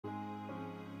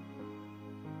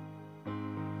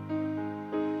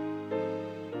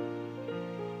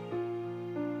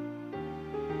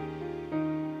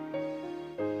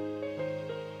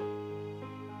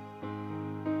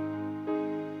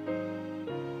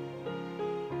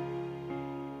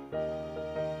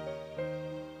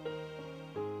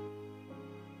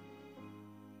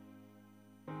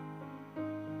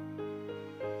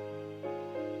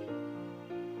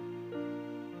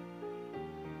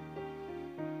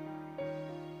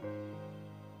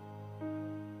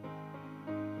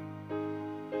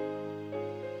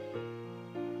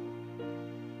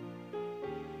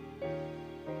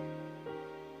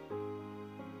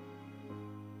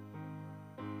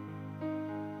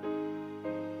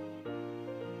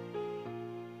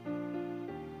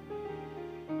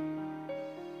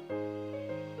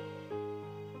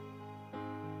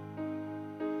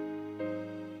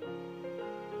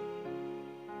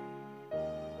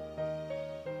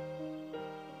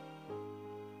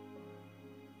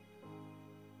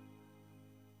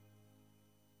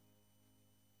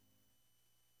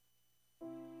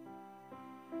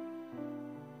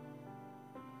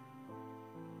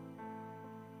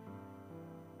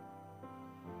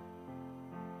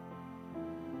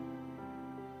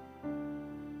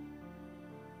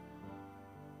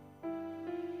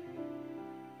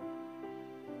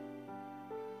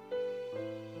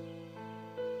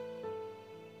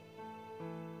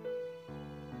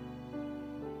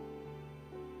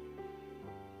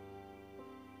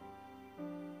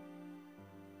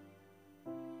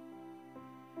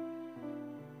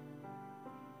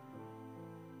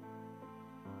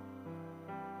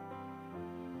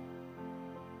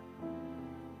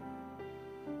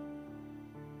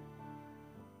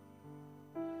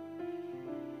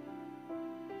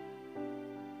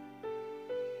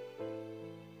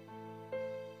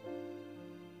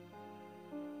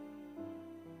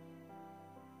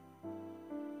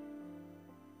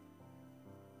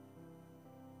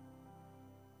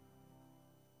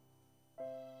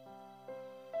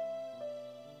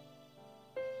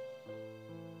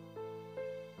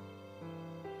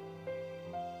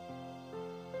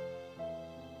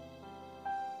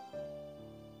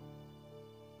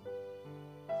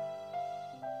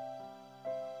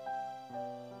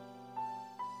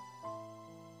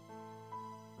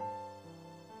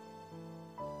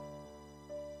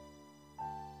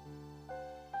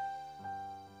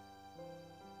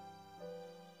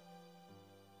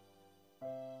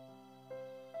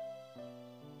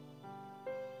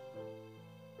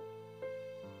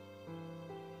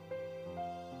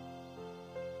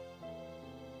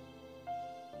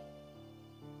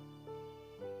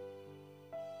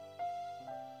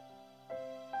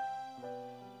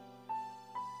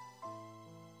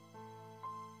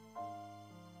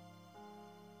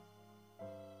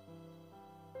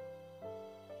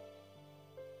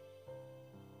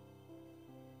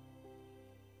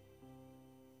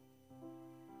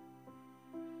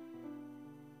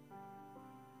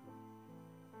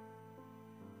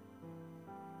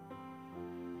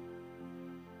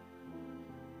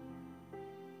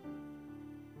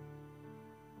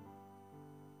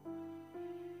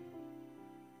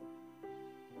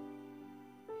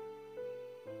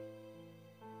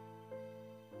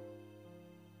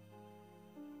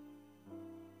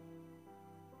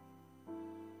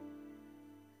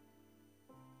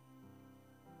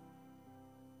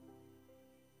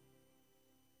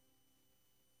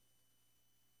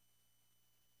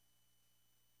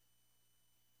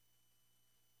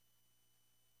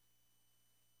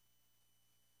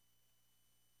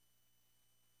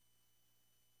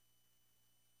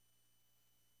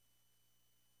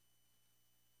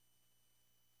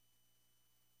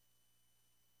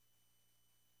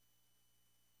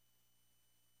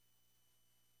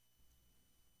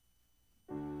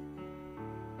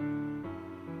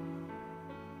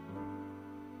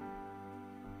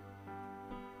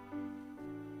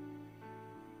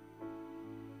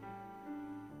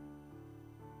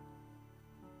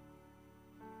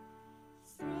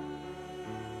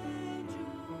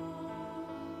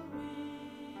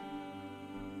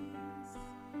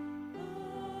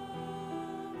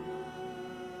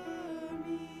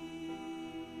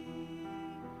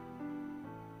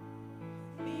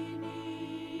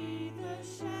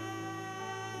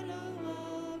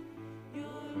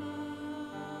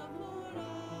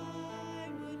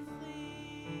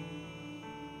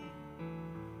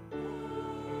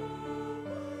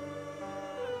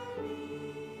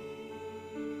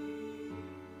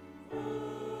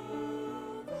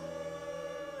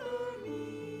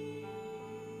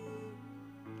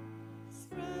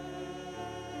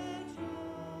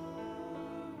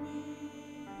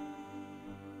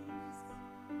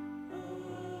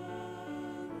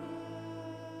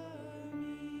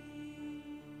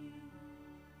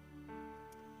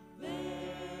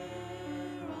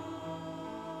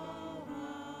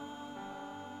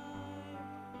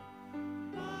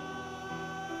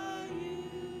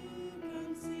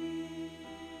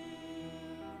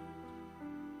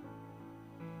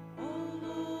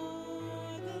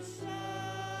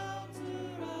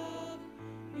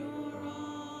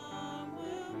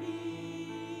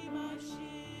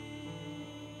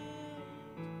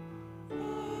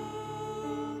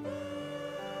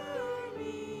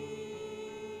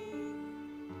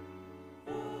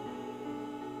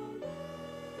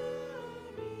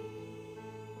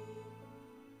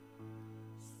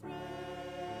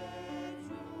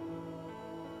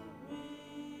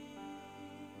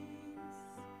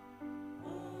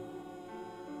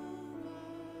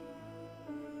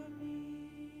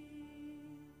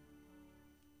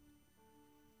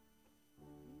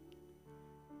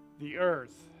The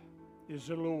earth is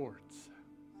the Lord's,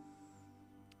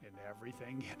 and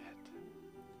everything in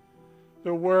it,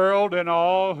 the world and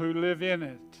all who live in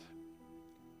it.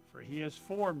 For he has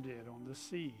formed it on the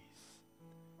seas,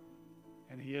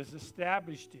 and he has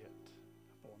established it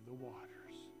upon the waters.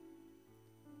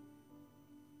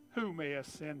 Who may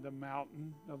ascend the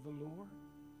mountain of the Lord?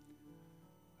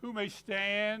 Who may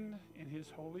stand in his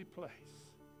holy place?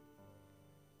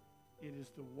 It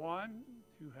is the one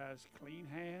who has clean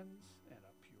hands and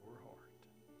a pure heart,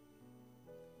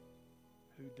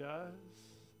 who does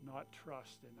not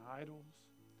trust in idols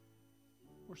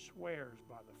or swears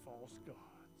by the false gods.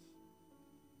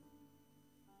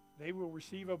 They will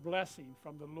receive a blessing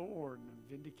from the Lord and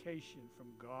vindication from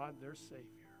God their Savior.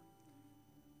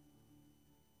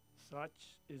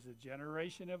 Such is the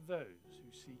generation of those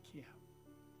who seek him,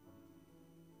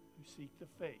 who seek the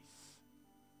face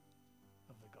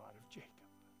of the God of Jacob.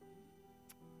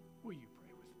 Will you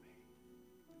pray with me?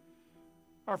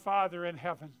 Our Father in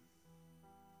heaven,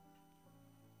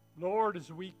 Lord,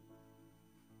 as we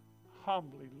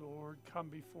humbly, Lord, come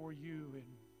before you in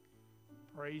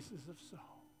praises of song.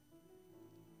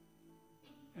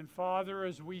 And Father,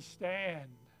 as we stand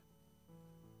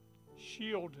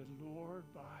shielded, Lord,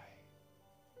 by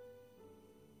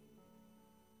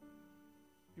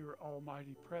your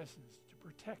almighty presence to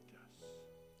protect us.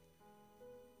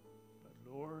 But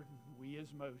Lord, we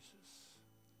as Moses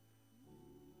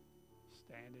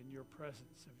stand in your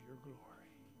presence of your glory.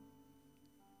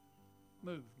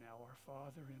 Move now, our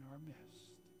Father, in our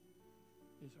midst,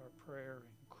 is our prayer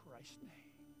in Christ's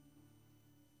name.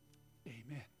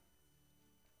 Amen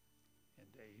and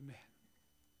amen.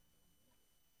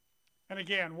 And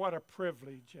again, what a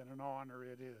privilege and an honor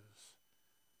it is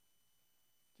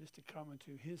just to come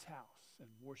into his house and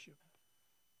worship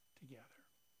together.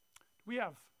 Do we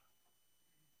have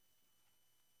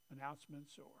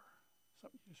announcements or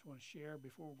something you just want to share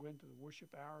before we go into the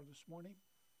worship hour this morning?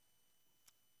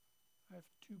 I have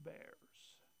two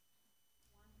bears.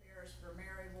 One bear is for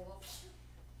Mary Wolf,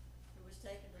 who was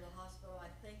taken to the hospital, I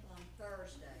think, on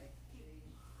Thursday. She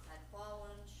had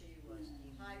fallen, she was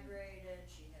dehydrated,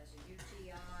 she has a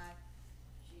UTI,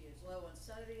 she is low in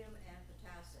sodium and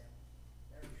potassium.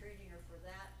 They're treating her for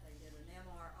that. They did an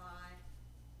MRI.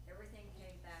 Everything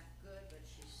came back good, but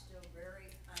she's still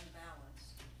very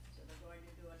unbalanced. So they're going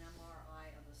to do an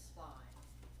MRI of the spine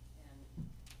and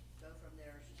go from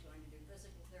there. She's going to do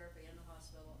physical therapy in the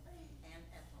hospital and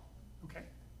at home. Okay,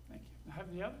 thank you. I have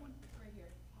the other one? Right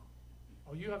here.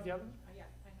 Oh, you have the other one?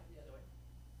 Yeah, I have the other one.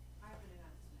 I have an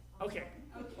announcement. Okay.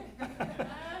 Okay.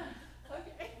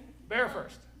 Okay. Bear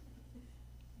first.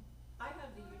 I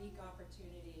have the unique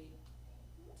opportunity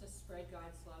to spread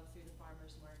God's love through the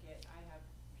farmers market. I have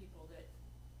people that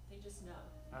they just know.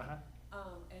 Uh-huh.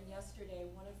 And yesterday,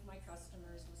 one of my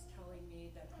customers was telling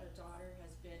me that her daughter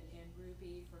has been in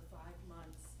Ruby for 5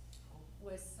 months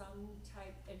with some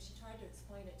type, and she tried to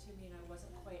explain it to me and I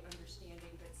wasn't quite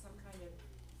understanding, but some kind of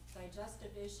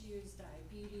digestive issues,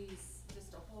 diabetes,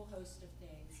 just a whole host of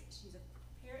things. She's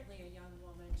apparently a young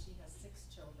woman. She has 6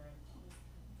 children.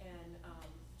 And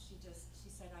she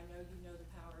said, I know you know the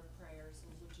power of prayer, so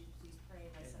would you please pray?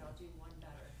 And I said, I'll do one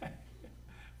better.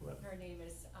 Well, Her name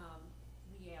is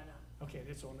Leanna. okay,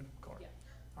 it's on the card. Yeah.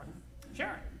 All right.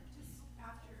 Sharon. Just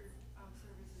after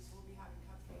services, we'll be having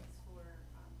cupcakes for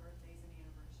birthdays and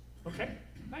anniversaries. Okay,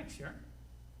 thanks, Sharon.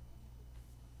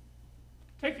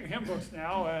 Take your hymn books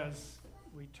now as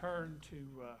we turn to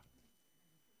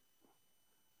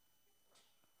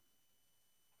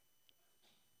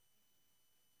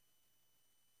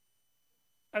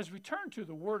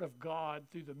the Word of God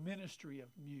through the ministry of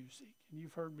music. And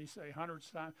you've heard me say hundreds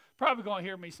of times, probably going to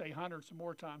hear me say hundreds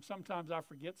more times. Sometimes I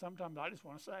forget, sometimes I just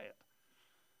want to say it.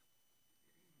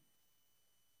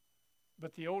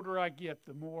 But the older I get,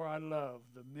 the more I love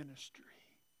the ministry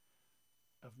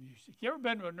of music. You ever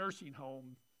been to a nursing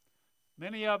home?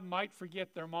 Many of them might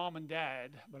forget their mom and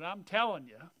dad, but I'm telling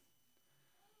you,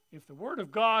 if the Word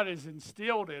of God is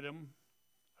instilled in them,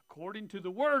 according to the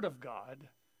Word of God,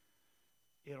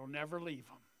 it'll never leave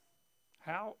them.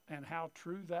 How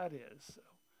true that is. So,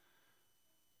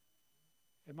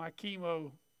 and my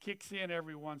chemo kicks in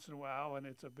every once in a while, and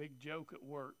it's a big joke at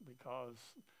work because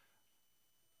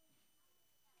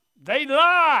they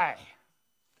lie.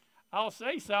 I'll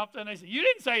say something, they say, you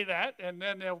didn't say that, and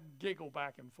then they'll giggle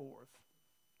back and forth.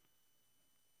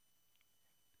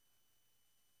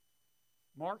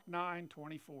 Mark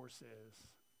 9:24 says,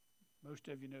 most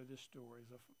of you know this story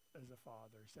as a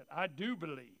father. He said, I do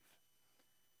believe.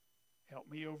 Help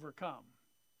me overcome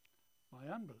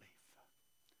my unbelief.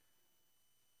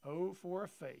 Oh, for a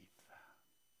faith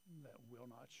that will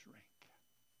not shrink.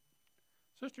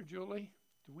 Sister Julie,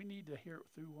 do we need to hear it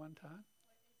through one time?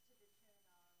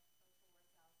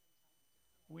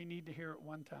 We need to hear it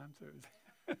one time through.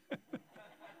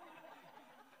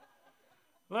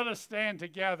 Let us stand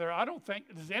together. I don't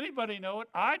think, does anybody know it?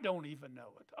 I don't even know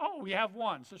it. Oh, we have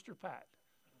one, Sister Pat.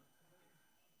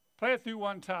 Play it through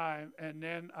one time, and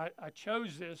then I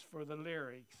chose this for the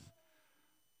lyrics.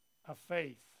 A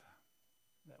faith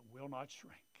that will not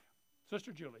shrink.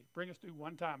 Sister Julie, bring us through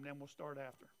one time, and then we'll start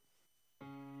after.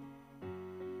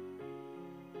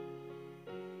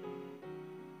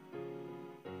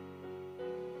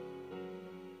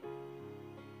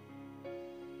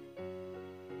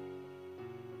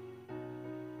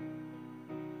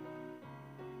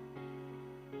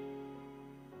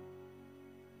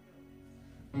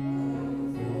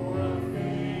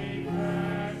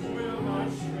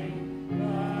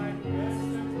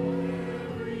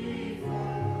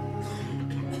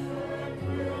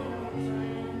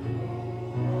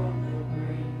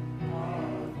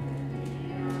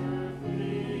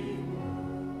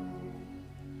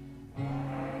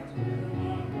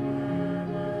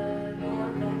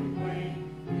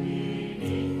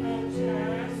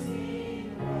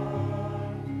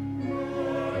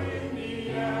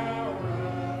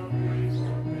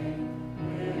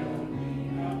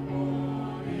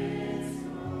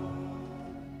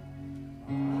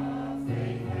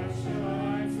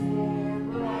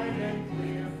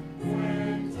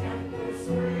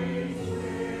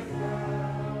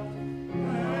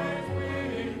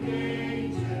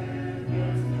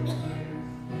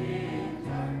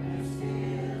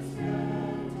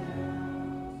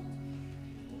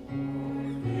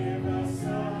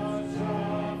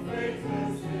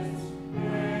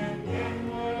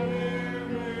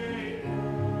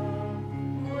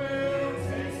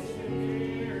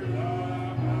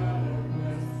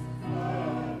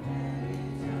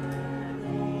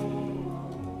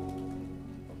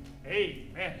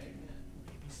 Amen.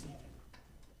 Be seated.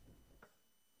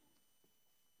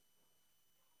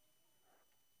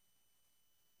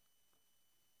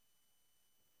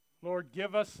 Lord,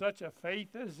 give us such a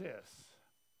faith as this,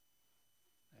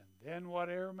 and then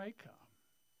whatever may come,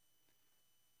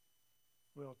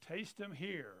 we'll taste them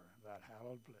here, that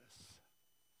hallowed bliss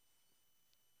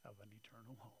of an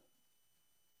eternal home.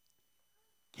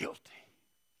 Guilty.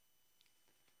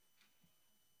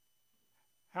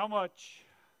 How much?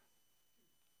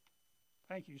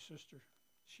 Thank you, Sister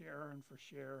Sharon, for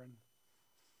sharing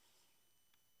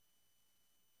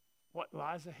what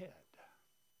lies ahead.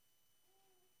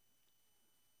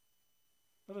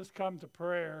 Let us come to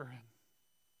prayer,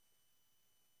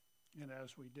 and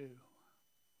as we do,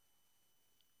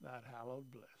 that hallowed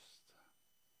blessed.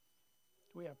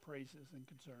 Do we have praises and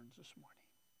concerns this morning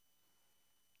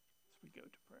as we go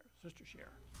to prayer? Sister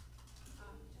Sharon.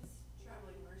 Just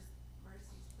traveling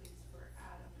mercies, please, for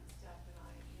Adam and Steph and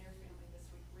I and their family this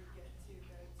week. We get to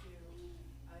go to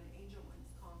an Angel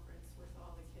Wings conference with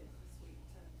all the kids this week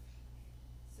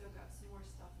so got some more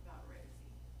stuff about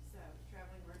Rosie. So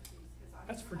traveling mercies, because I'm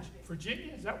That's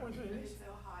Virginia? Is that what it is? It's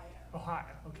Ohio.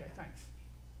 Ohio. Okay, thanks.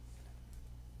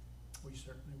 We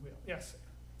certainly will. Yes.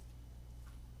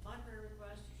 My prayer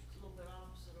request is a little bit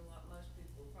opposite of what most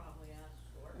people probably ask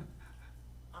for.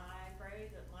 I pray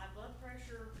that my blood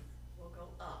pressure will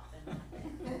go up and not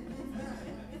down.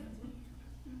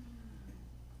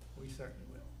 We certainly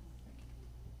will. Thank you.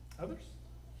 Others?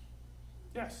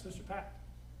 Yes, Sister Pat.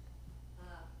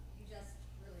 You just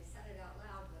really said it out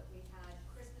loud, but we had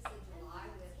Christmas in July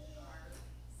with our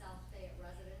South Fayette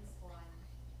residents on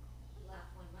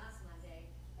last Monday.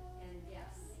 And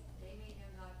yes, they may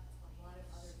know not a lot of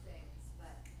other things,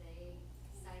 but they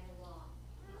sang along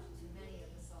to many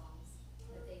of the songs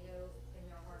that they know in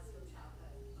their hearts from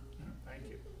childhood. Thank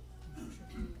you.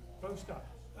 Post up.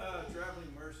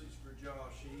 Traveling mercies for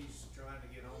Josh. He's trying to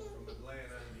get home from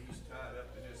Atlanta, and he's tied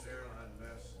up in this airline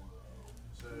mess.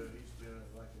 So he's been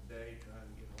like a day trying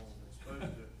to get home. It's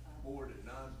supposed to board at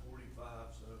 9:45,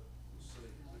 so we'll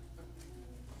see.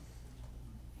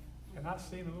 And I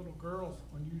seen a little girl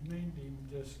when you named him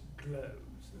just glows.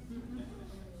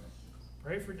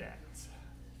 Pray for dads.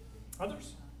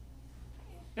 Others?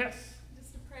 Yes.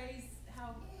 Just to praise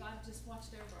how God just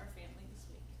watched over our family this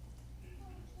week.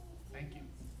 Thank you.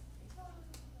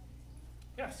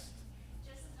 Yes.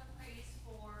 Just a praise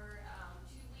for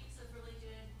 2 weeks of really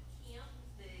good camp.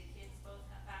 The kids both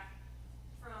got back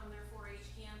from their 4-H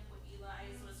camp. With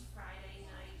Eli's was Friday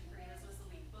night, Rita's was the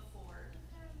week before.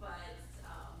 But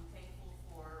thankful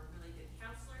for really good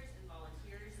counselors and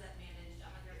volunteers that managed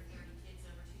 130 kids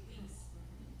over 2 weeks.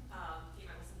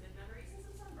 Came out with some good memories and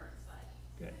some sunburns, but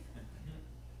Good.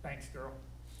 Thanks, girl.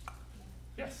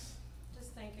 Yes. Just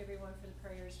just thank everyone for the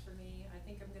prayers for me. I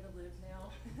think I'm gonna live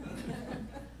now.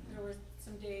 There were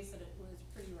some days that it was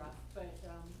pretty rough, but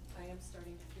I am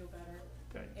starting to feel better.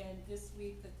 Good. And this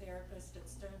week, the therapist at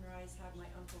Stonerise had my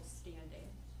uncle standing.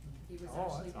 He was Oh,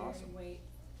 actually that's bearing awesome. weight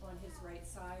on his right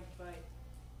side, but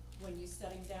when you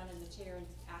set him down in the chair and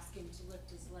ask him to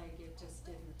lift his leg, it just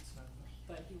didn't.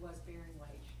 But he was bearing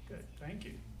weight. Good, thank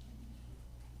you.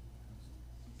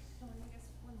 Oh, and I guess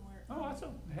one more. Oh, that's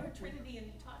all. Yeah. Trinity and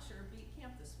Natasha are beat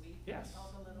camp this week. Yes.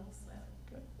 All the littles, so.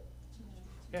 Good.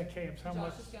 Yeah, camps, how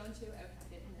much? Josh is going to, okay,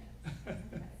 didn't know. Okay,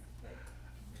 good.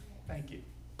 Thank you.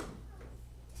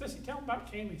 Sissy, tell them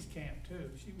about Kaylee's camp too.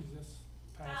 She was this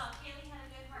Oh, past. Kaylee had a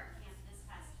good heart camp this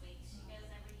past week. She goes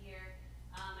every year,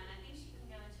 and I think she can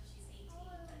go until she's 18,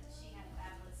 but she had a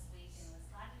fabulous week and was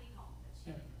glad to be home, but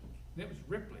she Yeah. It was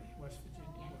Ripley, West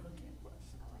Virginia, where her camp was.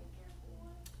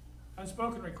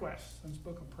 Unspoken requests,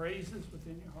 unspoken praises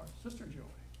within your heart. Sister Joy.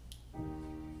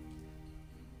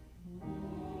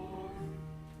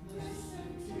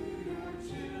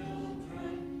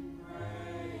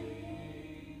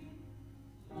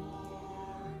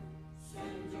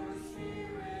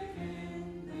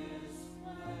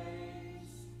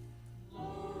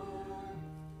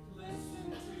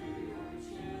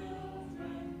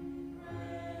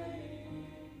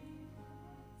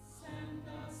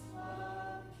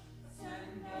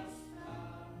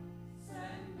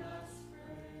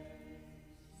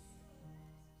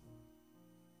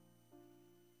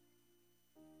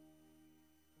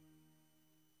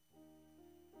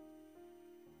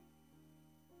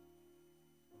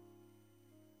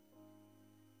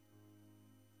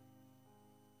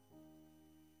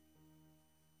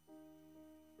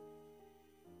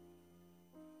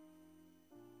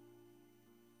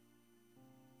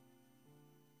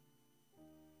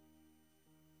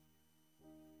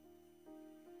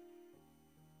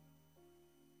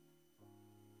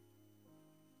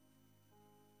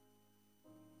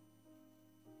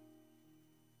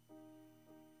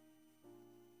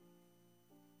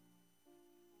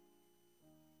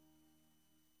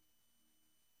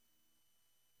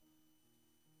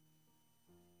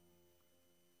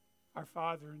 Our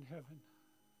Father in heaven,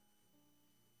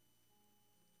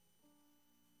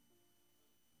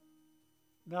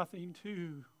 nothing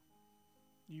to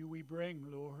you we bring,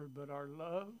 Lord, but our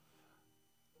love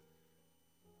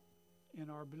and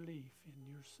our belief in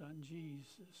your Son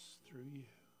Jesus through you.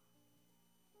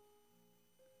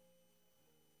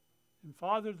 And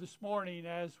Father, this morning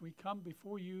as we come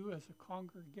before you as a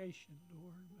congregation,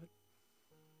 Lord,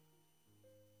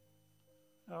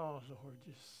 oh Lord,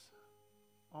 just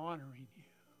honoring you,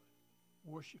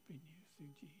 worshiping you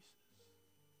through Jesus.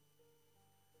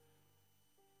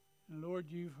 And Lord,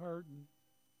 you've heard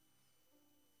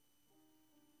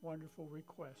wonderful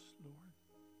requests, Lord.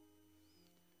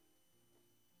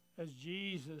 As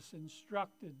Jesus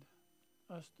instructed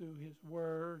us through his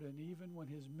word and even when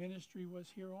his ministry was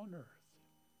here on earth,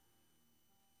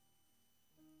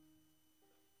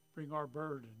 bring our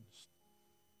burdens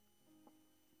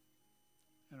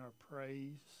and our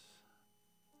praise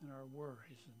and our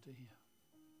worries unto him.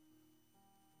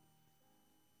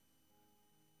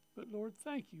 But Lord,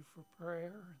 thank you for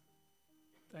prayer.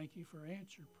 Thank you for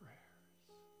answered prayers.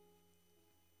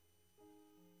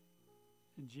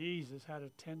 And Jesus had a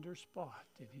tender spot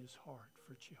in his heart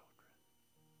for children.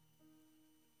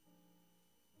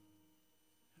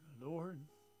 And Lord,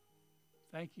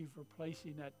 thank you for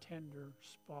placing that tender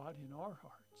spot in our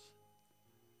hearts.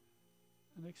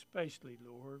 And especially,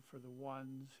 Lord, for the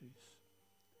ones whose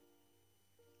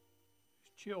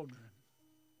children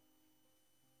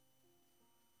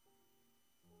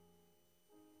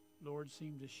Lord,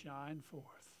 seem to shine forth.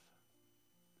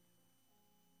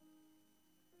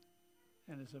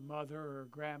 And as a mother or a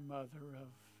grandmother of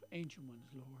angel ones,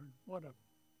 Lord, what a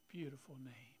beautiful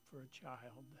name for a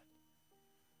child that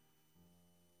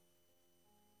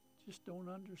just don't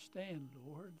understand,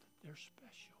 Lord, that they're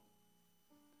special.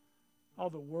 All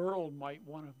the world might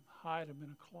want to hide them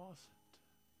in a closet.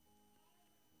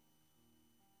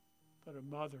 But a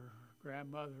mother or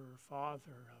grandmother or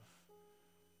father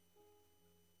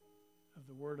of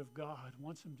the Word of God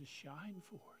wants them to shine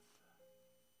forth.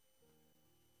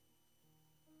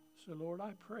 So, Lord,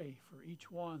 I pray for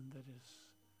each one that is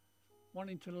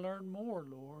wanting to learn more,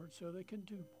 Lord, so they can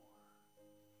do more.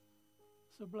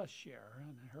 So bless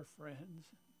Sharon and her friends,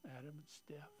 Adam and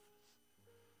Steph,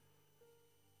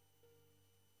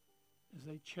 as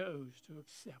they chose to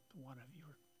accept one of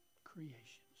your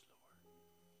creations,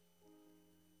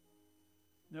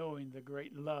 Lord, knowing the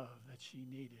great love that she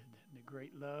needed and the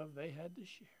great love they had to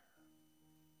share.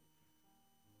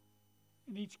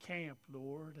 In each camp,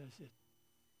 Lord, as it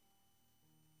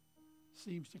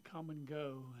seems to come and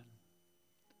go,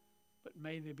 but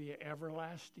may there be an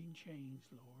everlasting change,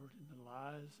 Lord, in the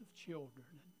lives of children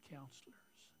and counselors.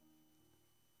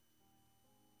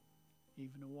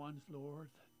 Even the ones, Lord,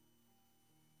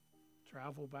 that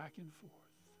travel back and forth.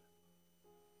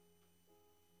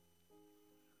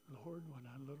 Lord, when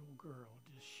a little girl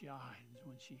just shines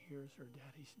when she hears her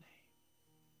daddy's name,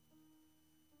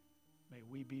 may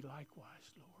we be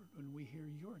likewise, Lord, when we hear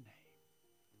your name.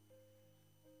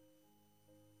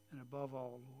 And above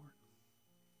all, Lord,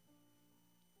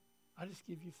 I just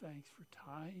give you thanks for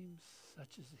times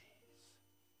such as these,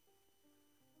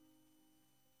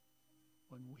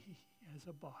 when we as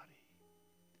a body,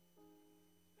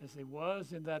 as it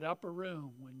was in that upper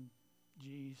room when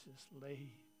Jesus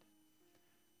laid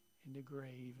in the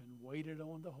grave and waited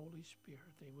on the Holy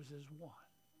Spirit, they was as one.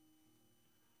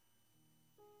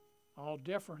 All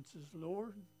differences,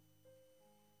 Lord,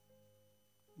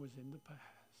 was in the past.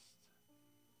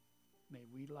 May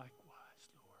we likewise,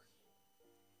 Lord,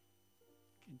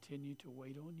 continue to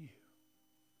wait on you.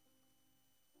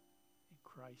 In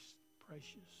Christ's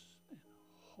precious and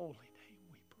holy name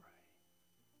we pray.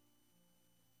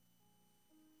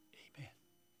 Amen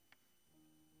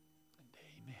and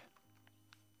amen.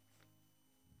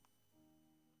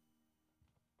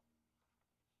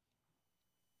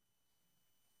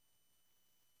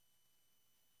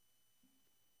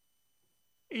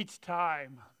 Each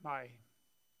time my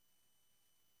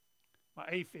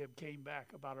AFib came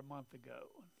back about a month ago.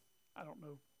 I don't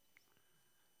know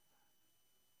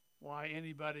why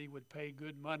anybody would pay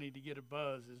good money to get a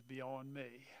buzz is beyond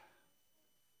me.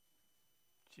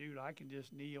 Shoot, I can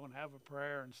just kneel and have a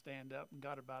prayer and stand up and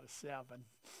got about a 7.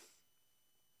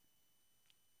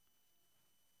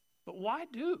 But why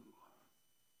do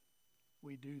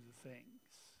we do the things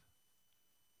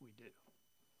we do?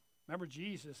 Remember,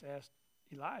 Jesus asked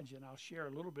Elijah, and I'll share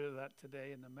a little bit of that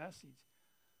today in the message.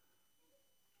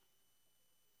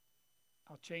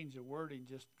 I'll change the wording.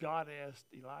 Just God asked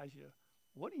Elijah,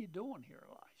 what are you doing here,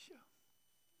 Elisha?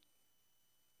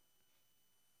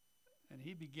 And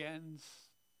he begins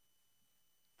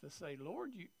to say,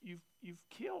 Lord, you've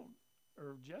killed,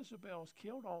 or Jezebel's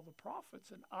killed all the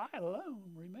prophets, and I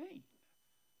alone remain.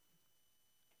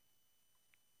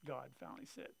 God finally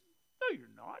said, no, you're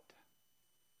not.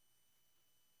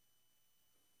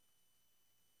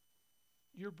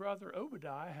 Your brother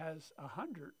Obadiah has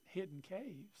 100 hidden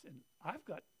caves, and I've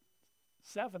got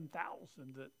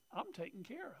 7,000 that I'm taking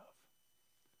care of.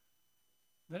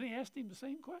 Then he asked him the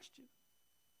same question.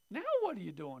 Now what are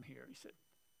you doing here? He said,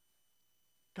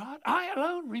 God, I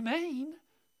alone remain.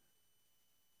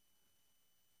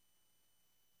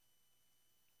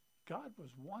 God was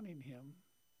wanting him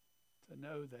to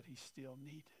know that he still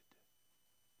needed.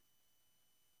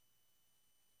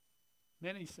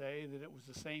 Many say that it was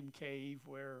the same cave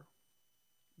where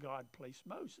God placed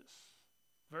Moses.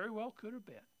 Very well could have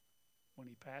been when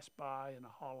he passed by in the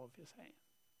hollow of his hand.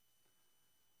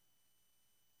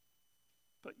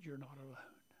 But you're not alone.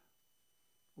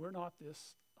 We're not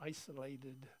this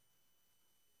isolated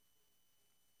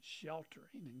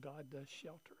sheltering, and God does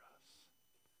shelter us.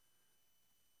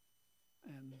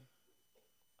 And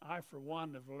I, for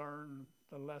one, have learned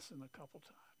the lesson a couple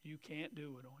times. You can't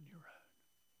do it on your own.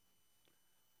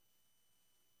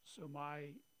 So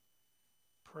my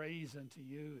praise unto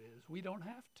you is we don't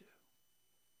have to.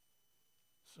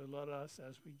 So let us,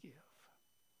 as we give,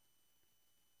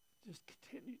 just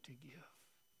continue to give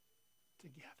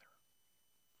together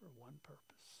for one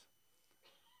purpose,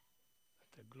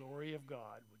 that the glory of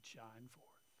God would shine forth.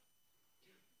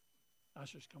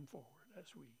 Ushers, come forward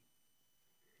as we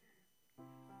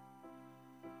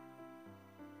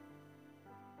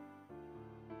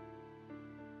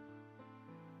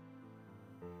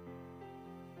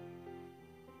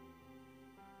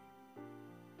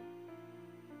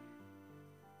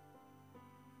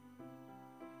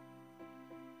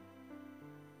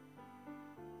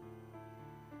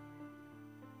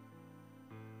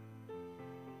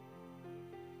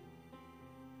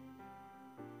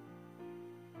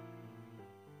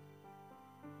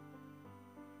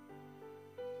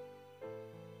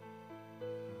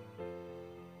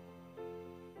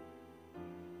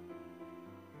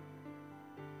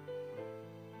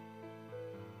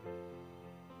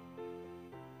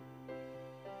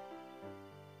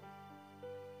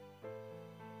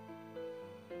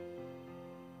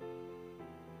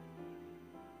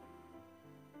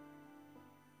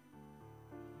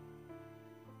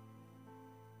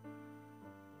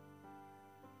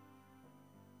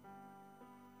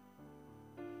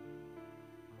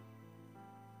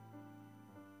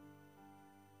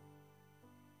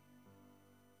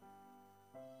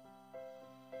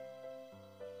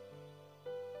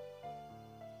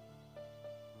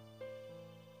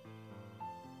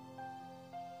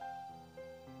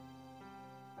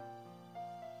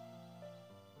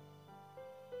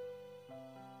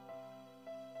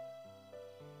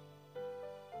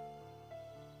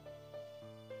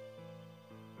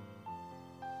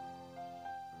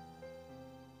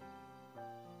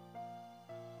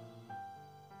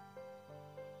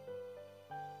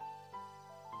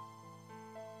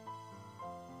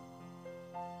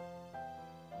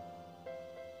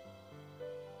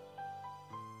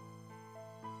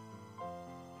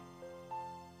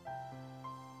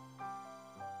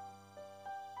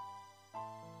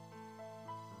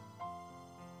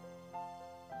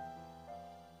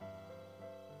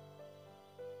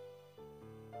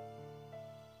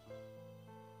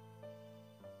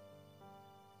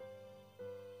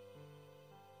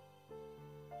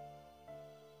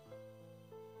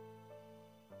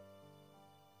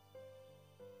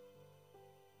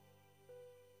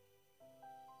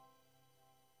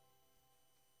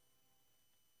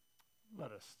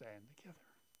us stand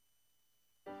together.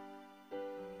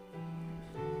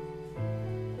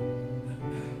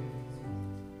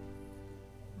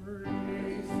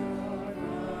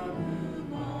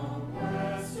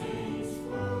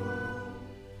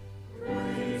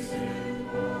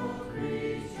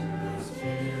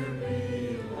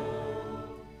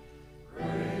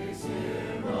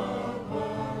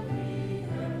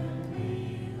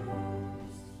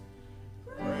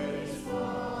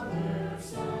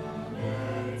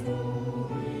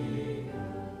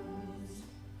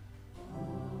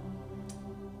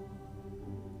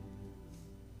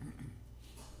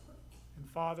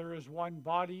 Father, as one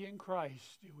body in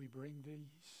Christ, do we bring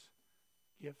these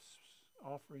gifts,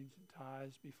 offerings, and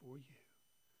tithes before you.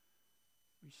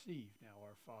 Receive now,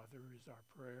 our Father, is our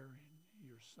prayer in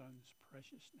your Son's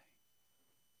precious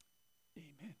name.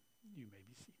 Amen. You may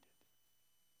be seated.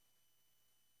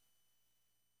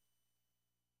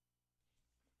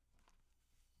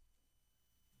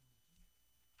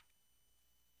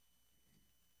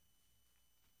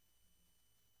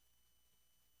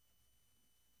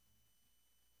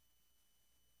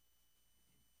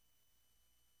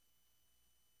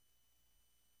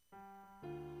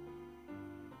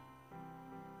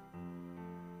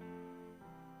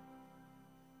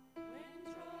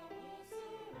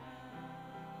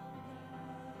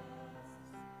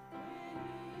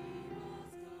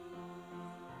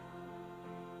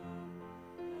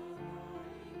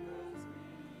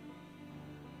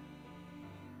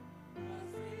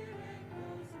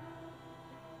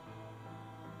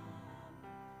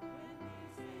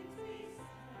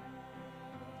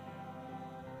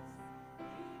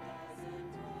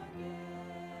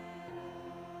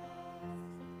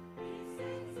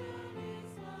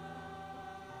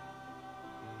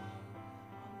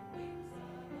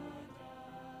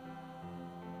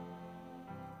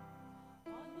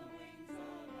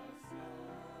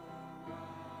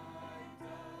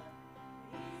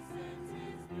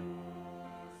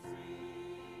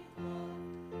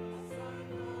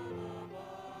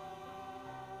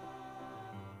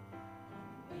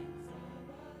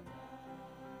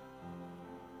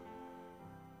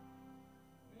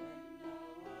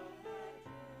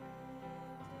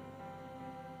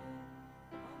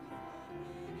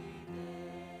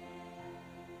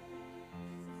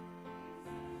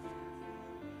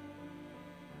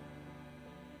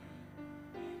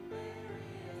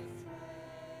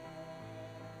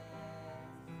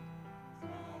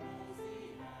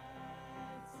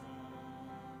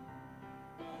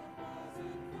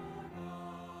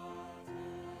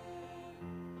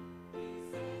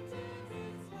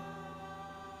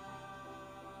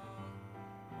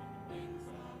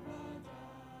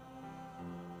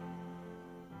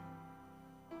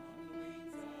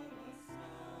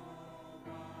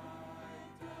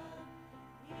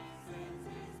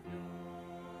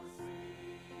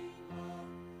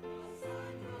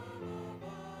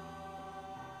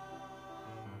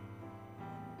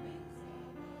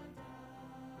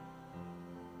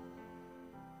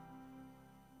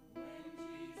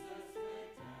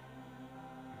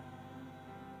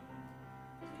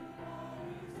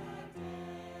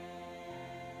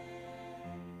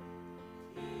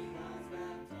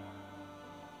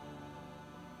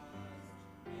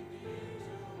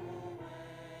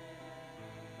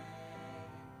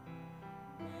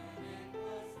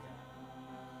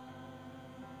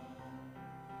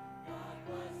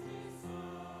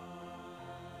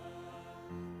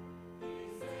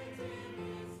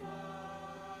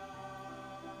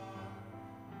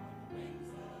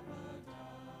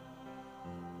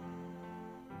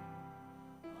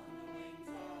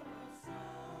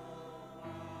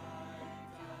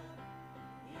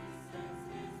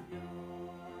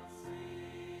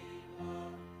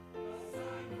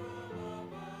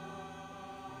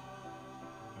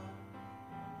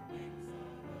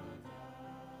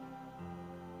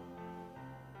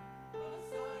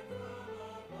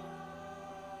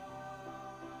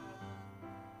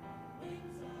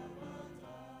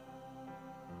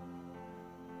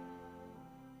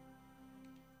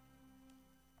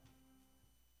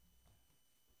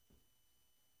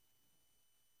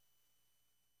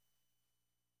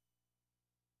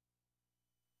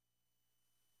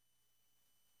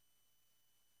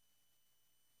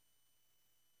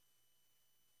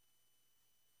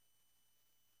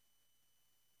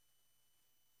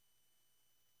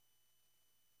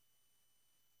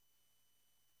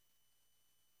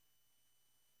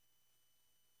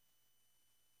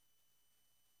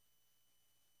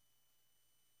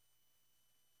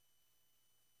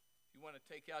 You want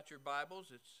to take out your Bibles,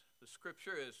 the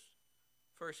scripture is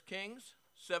 1 Kings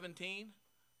 17,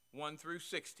 1 through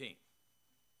 16.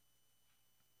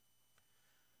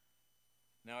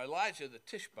 Now Elijah the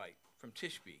Tishbite from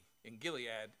Tishbe in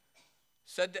Gilead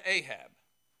said to Ahab,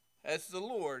 "As the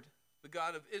Lord, the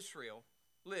God of Israel,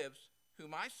 lives,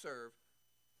 whom I serve,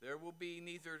 there will be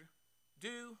neither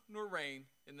dew nor rain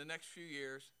in the next few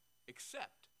years,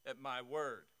 except at my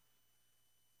word."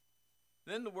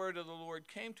 Then the word of the Lord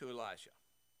came to Elisha,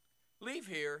 "Leave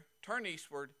here, turn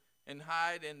eastward, and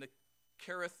hide in the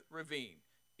Kerith ravine,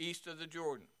 east of the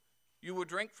Jordan. You will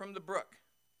drink from the brook,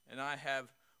 and I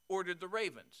have ordered the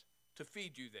ravens to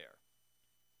feed you there."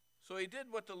 So he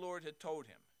did what the Lord had told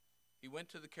him. He went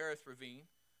to the Kerith ravine,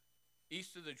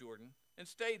 east of the Jordan, and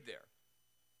stayed there.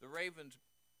 The ravens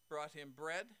brought him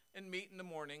bread and meat in the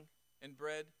morning, and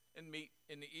bread and meat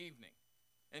in the evening,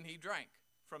 and he drank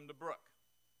from the brook.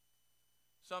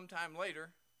 Some time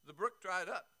later, the brook dried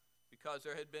up, because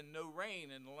there had been no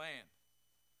rain in the land.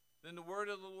 Then the word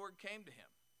of the Lord came to him,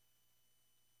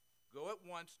 "Go at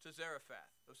once to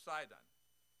Zarephath of Sidon,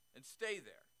 and stay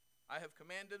there. I have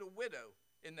commanded a widow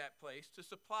in that place to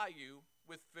supply you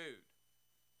with food."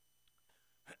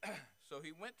 So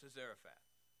he went to Zarephath.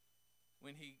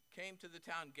 When he came to the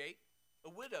town gate, a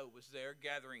widow was there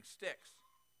gathering sticks.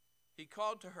 He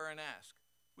called to her and asked,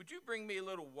 "Would you bring me a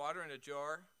little water in a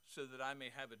jar so that I may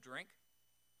have a drink?"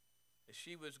 As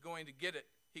she was going to get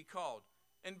it, he called,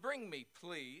 "And bring me,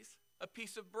 please, a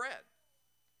piece of bread."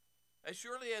 "As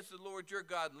surely as the Lord your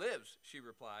God lives," she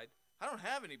replied, "I don't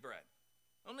have any bread,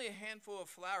 only a handful of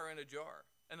flour in a jar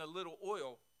and a little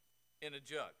oil in a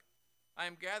jug. I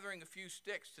am gathering a few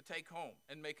sticks to take home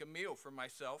and make a meal for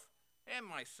myself and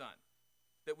my son,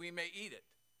 that we may eat it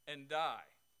and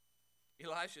die."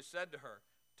 Elisha said to her,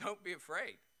 "Don't be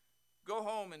afraid. Go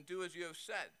home and do as you have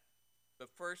said. But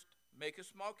first make a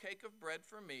small cake of bread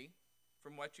for me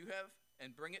from what you have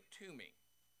and bring it to me.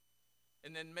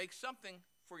 And then make something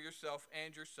for yourself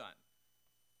and your son.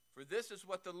 For this is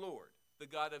what the Lord, the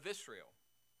God of Israel,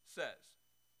 says.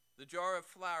 The jar of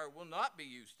flour will not be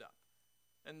used up,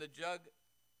 and the jug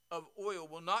of oil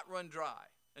will not run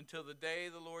dry until the day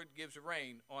the Lord gives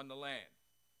rain on the land."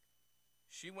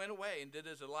 She went away and did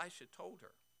as Elisha told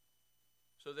her.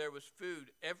 So there was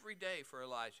food every day for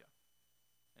Elijah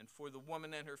and for the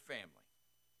woman and her family.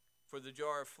 For the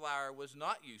jar of flour was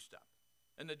not used up,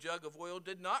 and the jug of oil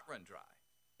did not run dry,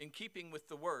 in keeping with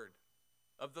the word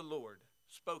of the Lord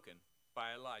spoken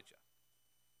by Elijah.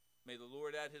 May the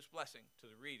Lord add his blessing to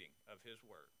the reading of his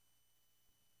word.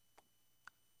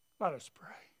 Let us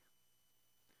pray.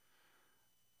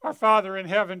 Our Father in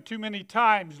heaven, too many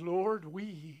times, Lord,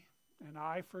 we and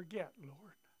I forget,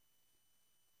 Lord.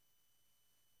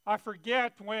 I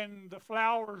forget when the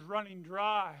flour's running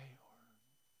dry, or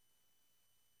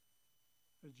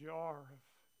the jar of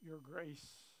your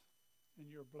grace and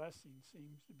your blessing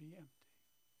seems to be empty.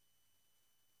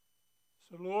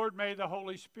 So, Lord, may the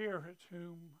Holy Spirit,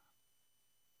 whom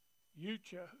you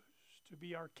chose to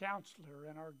be our counselor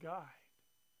and our guide,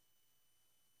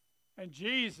 and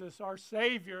Jesus, our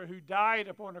Savior, who died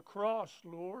upon a cross,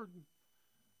 Lord,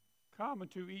 come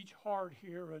into each heart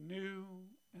here anew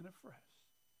and afresh.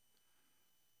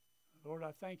 Lord,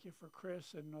 I thank you for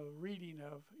Chris and the reading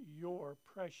of your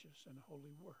precious and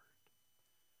holy word.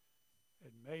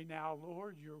 And may now,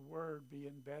 Lord, your word be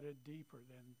embedded deeper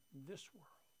than this world.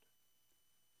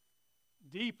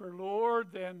 Deeper,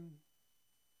 Lord, than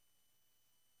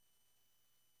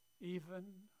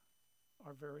even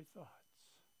our very thoughts.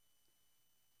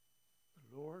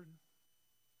 But Lord,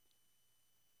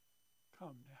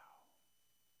 come now,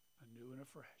 anew and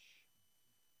afresh.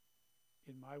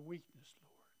 In my weakness, Lord,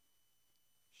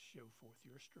 show forth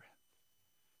your strength.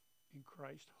 In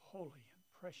Christ's holy and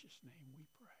precious name we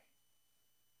pray.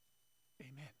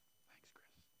 Amen. Thanks,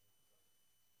 Chris.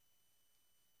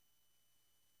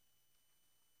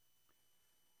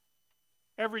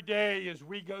 Every day as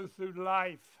we go through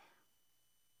life,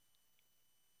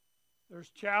 there's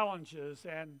challenges,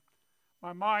 and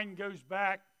my mind goes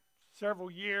back several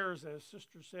years, as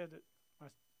Sister said,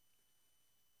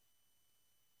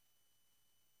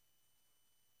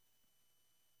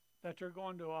 that they're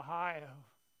going to Ohio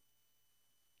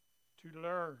to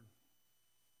learn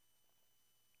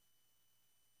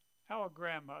how a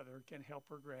grandmother can help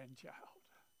her grandchild.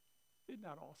 Isn't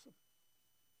that awesome?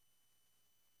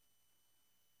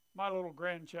 My little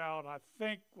grandchild, I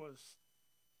think, was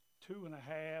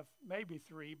 2.5, maybe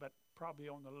 3, but probably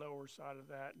on the lower side of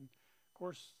that. And of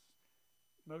course,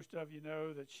 most of you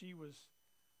know that she was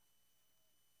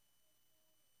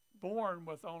born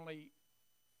with only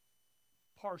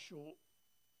partial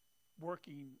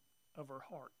working of her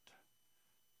heart.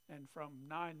 And from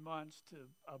 9 months to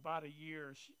about a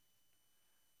year,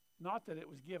 not that it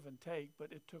was give and take,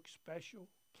 but it took special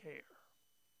care.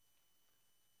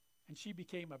 And she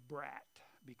became a brat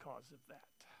because of that.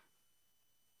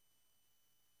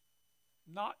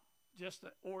 Not just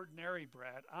an ordinary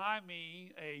brat. I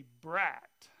mean a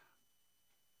brat.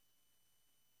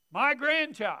 My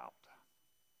grandchild.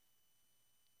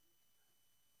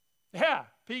 Yeah,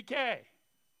 PK.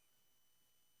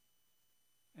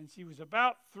 And she was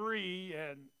about 3,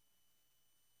 and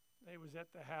they was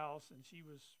at the house, and she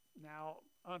was now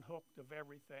unhooked of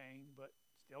everything, but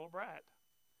still a brat.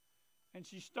 And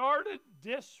she started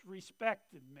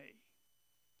disrespecting me.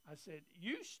 I said,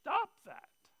 you stop that.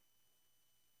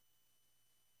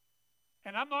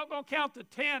 And I'm not going to count to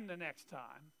 10 the next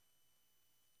time.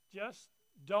 Just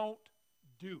don't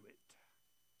do it.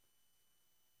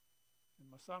 And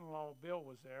my son-in-law, Bill,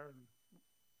 was there, and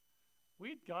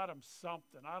we'd got him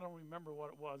something. I don't remember what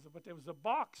it was, but there was a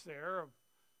box there of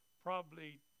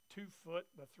probably 2 foot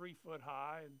by 3 foot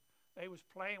high, and they was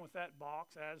playing with that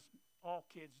box, as all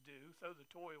kids do, throw the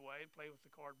toy away and play with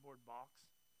the cardboard box.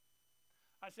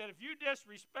 I said, if you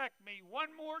disrespect me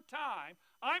one more time,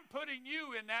 I'm putting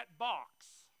you in that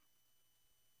box.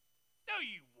 No,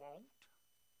 you won't.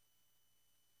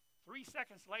 3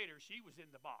 seconds later, she was in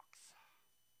the box.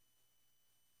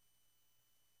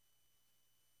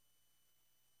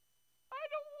 I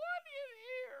don't want you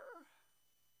here.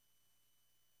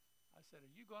 I said,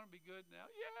 are you going to be good now?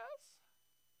 Yes.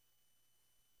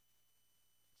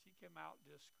 She came out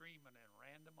just screaming and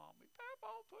random on me.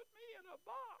 Papa put me in a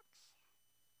box.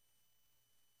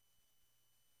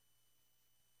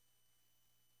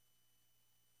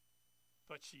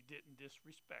 But she didn't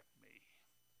disrespect me.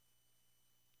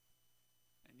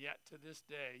 And yet to this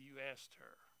day, you asked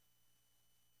her,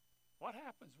 what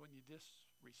happens when you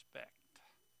disrespect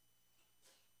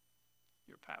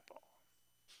your papa?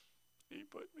 He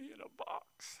put me in a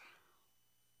box.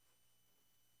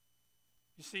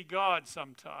 You see, God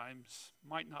sometimes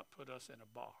might not put us in a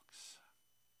box.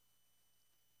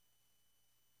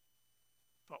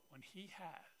 But when he has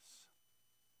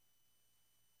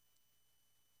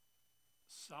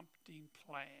something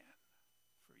planned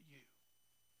for you,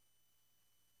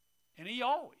 and he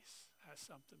always has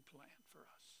something planned for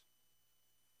us.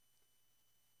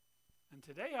 And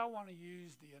today I want to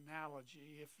use the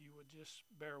analogy, if you would just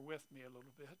bear with me a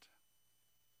little bit,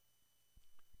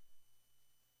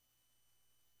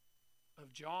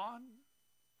 of John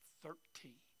 13,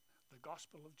 the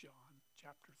Gospel of John,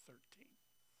 chapter 13.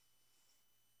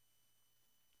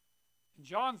 And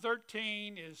John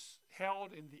 13 is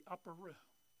held in the upper room.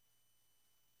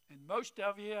 And most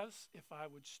of you, if I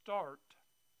would start,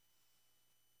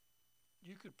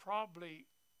 you could probably,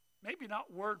 maybe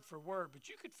not word for word, but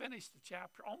you could finish the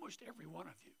chapter, almost every one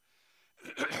of you,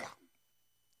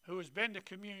 who has been to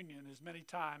communion as many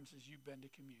times as you've been to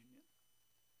communion.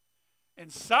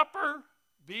 And supper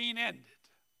being ended,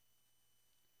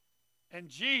 and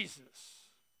Jesus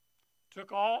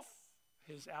took off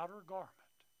his outer garment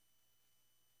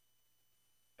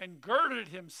and girded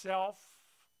himself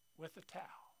with a towel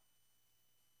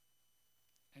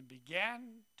and began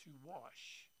to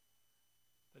wash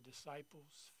the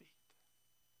disciples' feet.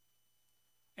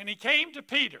 And he came to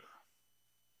Peter,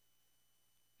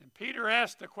 and Peter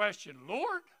asked the question,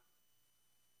 Lord,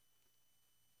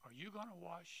 are you going to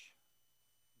wash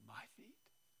my feet?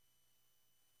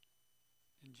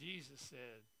 And Jesus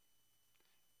said,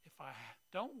 if I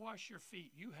don't wash your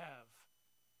feet, you have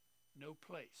no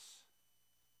place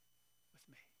with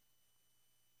me.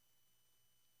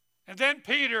 And then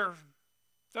Peter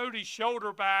threw his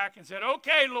shoulder back and said,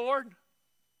 okay, Lord,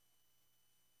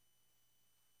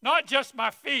 not just my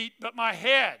feet, but my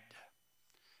head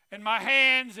and my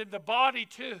hands and the body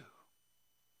too.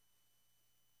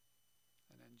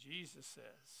 And then Jesus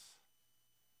says,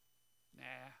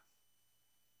 nah,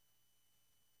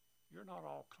 you're not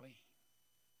all clean,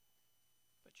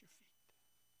 but your feet.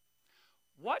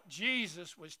 What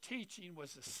Jesus was teaching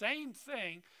was the same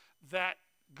thing that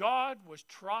God was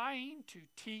trying to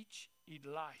teach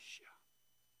Elisha.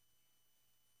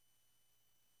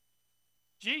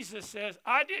 Jesus says,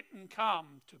 I didn't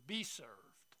come to be served,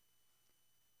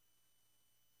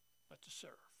 but to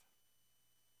serve.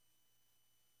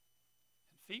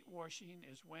 And feet washing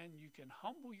is when you can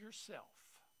humble yourself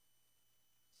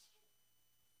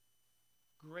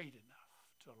great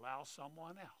enough to allow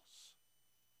someone else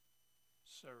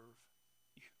serve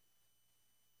you.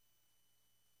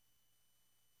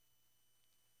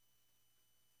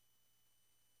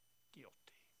 Guilty.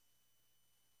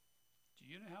 Do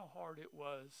you know how hard it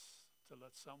was to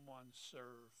let someone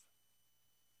serve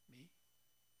me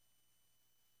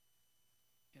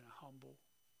in a humble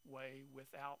way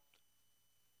without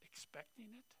expecting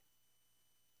it?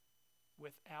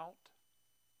 Without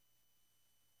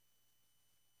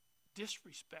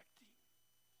disrespecting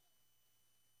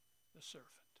the servant.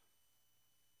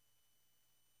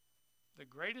 The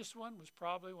greatest one was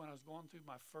probably when I was going through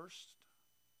my first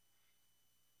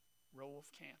row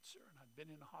of cancer, and I'd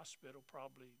been in the hospital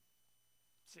probably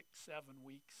 6, 7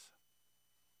 weeks.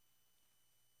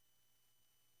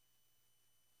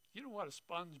 You know what a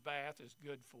sponge bath is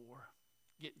good for?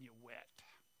 Getting you wet.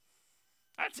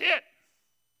 That's it.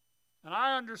 And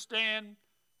I understand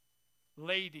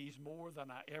ladies more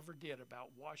than I ever did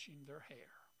about washing their hair.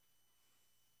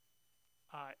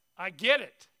 I get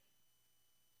it.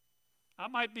 I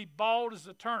might be bald as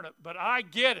a turnip, but I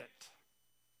get it.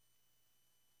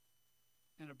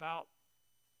 In about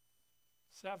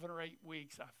 7 or 8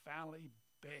 weeks, I finally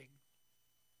begged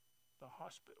the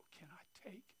hospital, can I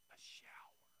take a shower?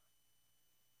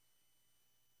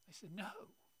 They said, no.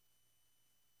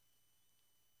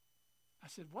 I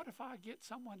said, what if I get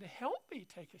someone to help me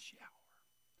take a shower?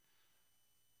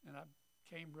 And I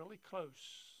came really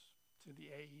close to the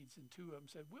aides, and 2 of them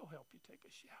said, we'll help you take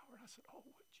a shower. And I said, oh,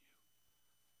 would you?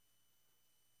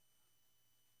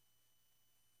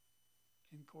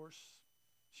 And of course,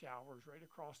 showers right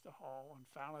across the hall, and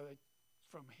finally,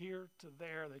 from here to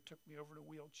there, they took me over to a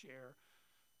wheelchair,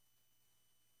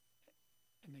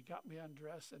 and they got me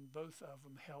undressed, and both of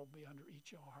them held me under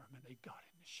each arm, and they got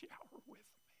in the shower with me.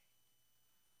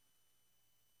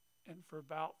 And for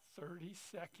about 30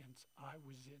 seconds, I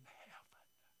was in heaven.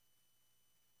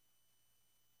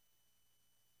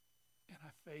 And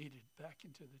I faded back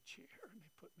into the chair, and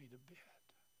they put me to bed.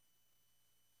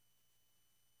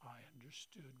 I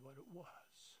understood what it was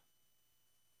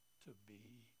to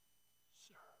be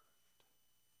served.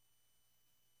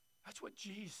 That's what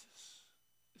Jesus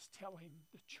is telling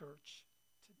the church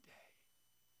today.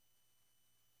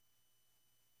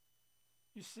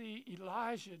 You see,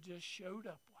 Elijah just showed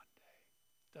up one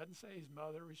day. Doesn't say his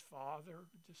mother, his father.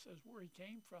 It just says where he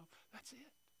came from. That's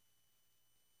it.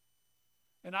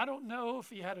 And I don't know if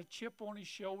he had a chip on his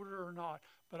shoulder or not,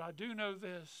 but I do know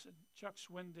this, and Chuck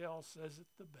Swindoll says it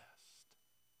the best.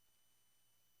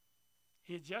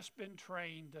 He had just been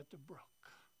trained at the brook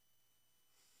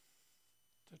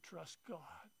to trust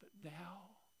God, but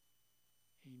now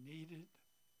he needed,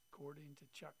 according to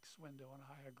Chuck Swindoll, and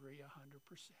I agree 100%,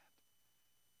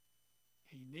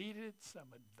 he needed some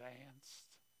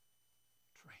advanced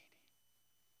training.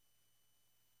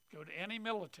 Go to any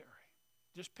military,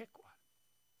 just pick one.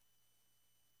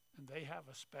 And they have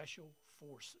a special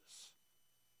forces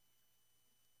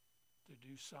to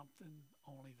do something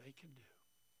only they can do.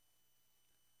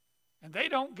 And they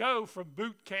don't go from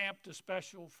boot camp to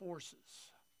special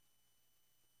forces.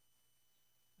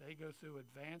 They go through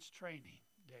advanced training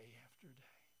day after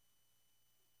day.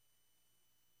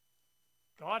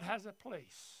 God has a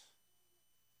place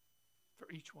for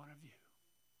each one of you.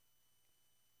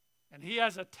 And he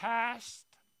has a task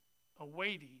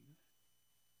awaiting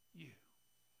you.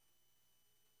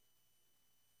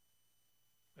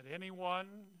 But anyone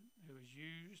who is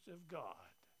used of God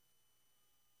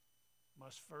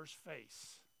must first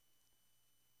face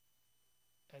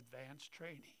advanced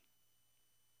training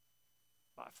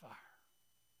by fire.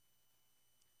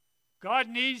 God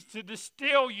needs to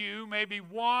distill you maybe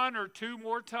 1 or 2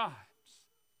 more times.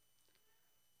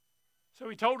 So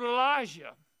he told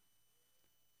Elijah,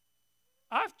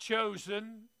 I've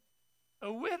chosen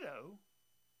a widow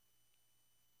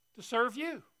to serve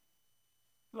you.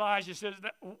 Elijah says,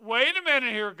 wait a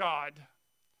minute here, God.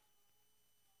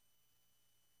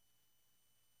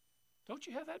 Don't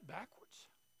you have that backwards?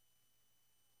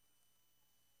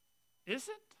 Is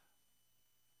it?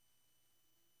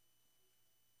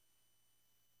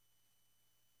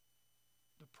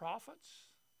 The prophets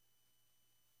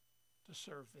to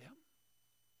serve them?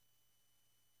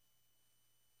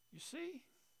 You see?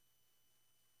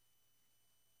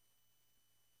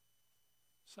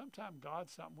 Sometimes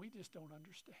God's something we just don't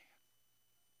understand.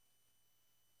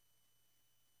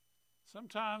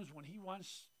 Sometimes when he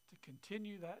wants to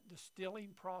continue that distilling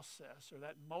process or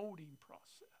that molding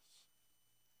process,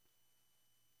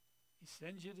 he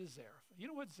sends you to Zarephath. You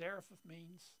know what Zarephath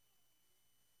means?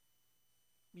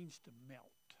 It means to melt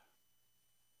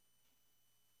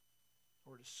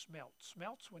or to smelt.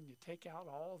 Smelt's when you take out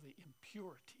all the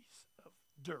impurities of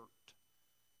dirt,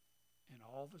 and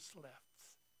all that's left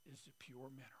is the pure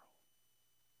mineral.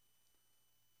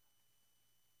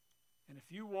 And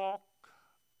if you walk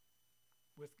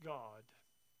with God,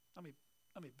 let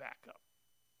me back up.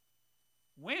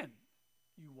 When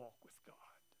you walk with God,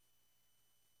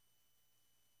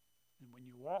 and when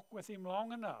you walk with him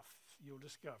long enough, you'll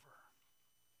discover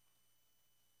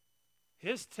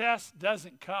his test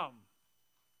doesn't come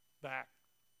back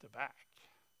to back.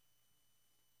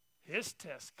 His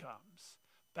test comes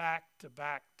back to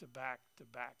back to back to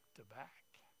back to back.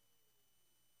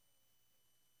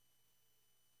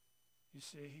 You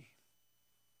see?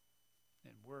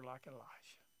 And we're like Elijah.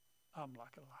 I'm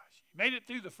like Elijah. He made it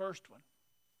through the first one.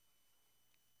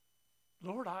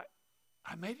 Lord, I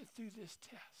made it through this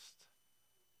test.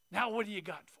 Now what do you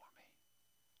got for me?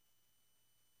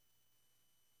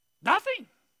 Nothing.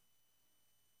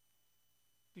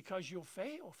 Because you'll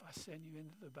fail if I send you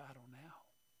into the battle now.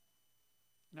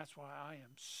 And that's why I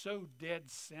am so dead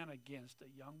set against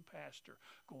a young pastor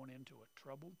going into a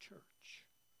troubled church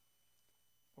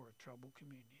or a troubled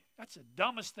community. That's the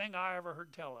dumbest thing I ever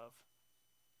heard tell of.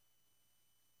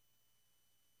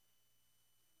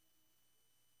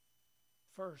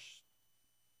 First,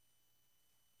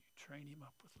 you train him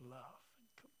up with love and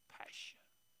compassion,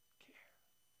 care.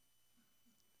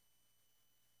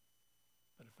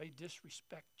 But if they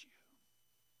disrespect you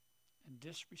and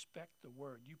disrespect the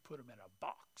word, you put them in a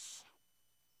box.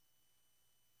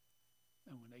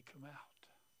 And when they come out,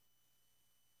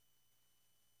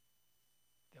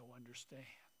 they'll understand.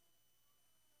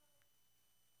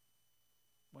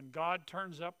 When God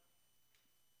turns up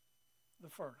the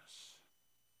furnace,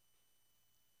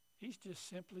 He's just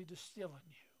simply distilling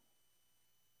you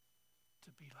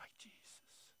to be like Jesus.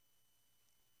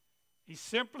 He's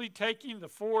simply taking the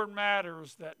foreign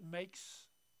matters that makes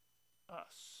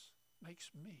us,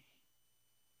 makes me,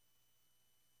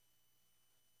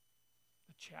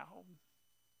 the child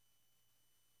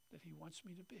that He wants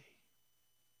me to be.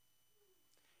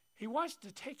 He wants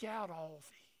to take out all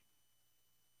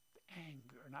the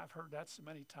anger. And I've heard that so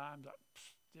many times.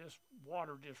 This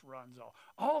water just runs off.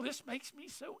 Oh, this makes me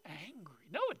so angry.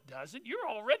 No, it doesn't. You're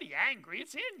already angry.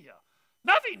 It's in you.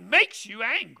 Nothing makes you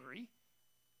angry.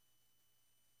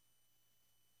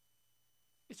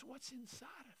 It's what's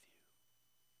inside of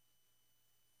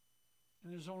you.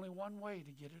 And there's only one way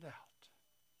to get it out.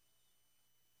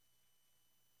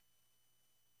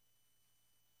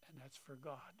 And that's for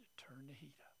God to turn the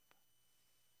heat up.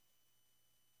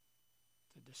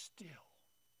 To distill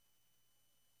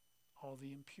all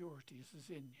the impurities is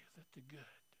in you, that the good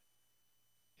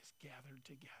is gathered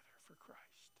together for Christ.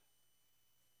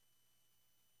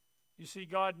 You see,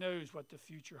 God knows what the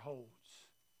future holds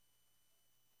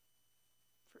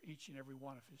for each and every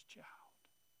one of His child.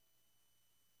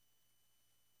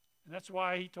 And that's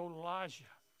why He told Elijah.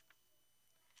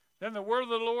 Then the word of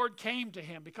the Lord came to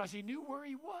him because he knew where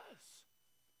he was.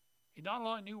 He not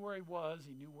only knew where he was,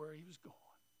 he knew where he was going.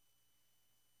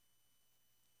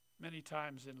 Many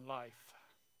times in life,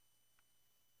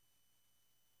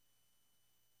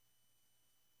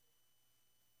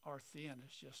 our skin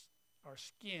is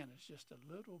just a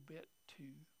little bit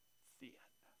too thin.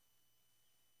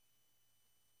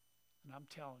 And I'm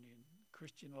telling you, in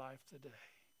Christian life today,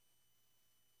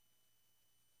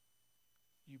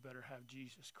 you better have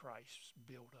Jesus Christ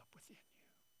built up within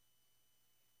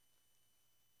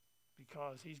you.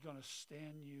 Because He's going to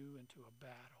stand you into a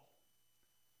battle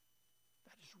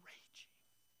that is raging.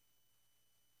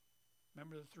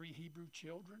 Remember the 3 Hebrew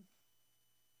children?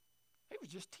 They were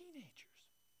just teenagers.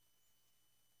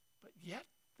 But yet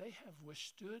they have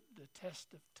withstood the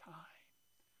test of time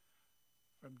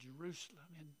from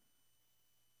Jerusalem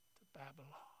into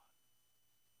Babylon.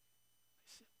 They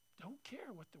said, don't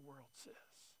care what the world says.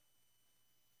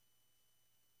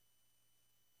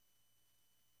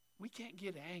 We can't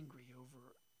get angry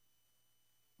over,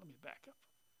 let me back up.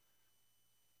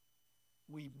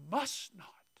 We must not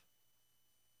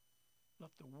let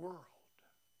the world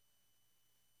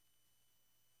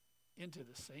into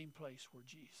the same place where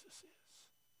Jesus is.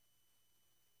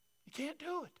 You can't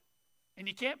do it. And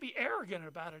you can't be arrogant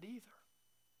about it either.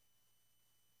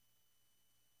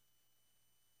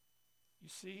 You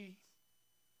see,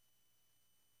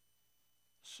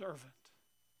 servant,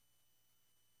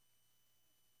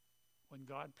 when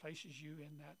God places you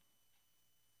in that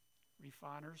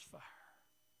refiner's fire,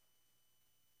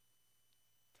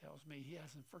 tells me He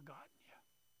hasn't forgotten you.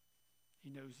 He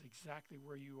knows exactly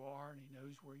where you are, and He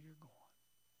knows where you're going.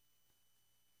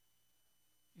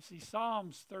 You see,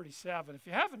 Psalms 37, if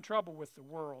you're having trouble with the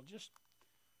world, just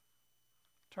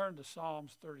turn to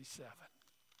Psalms 37.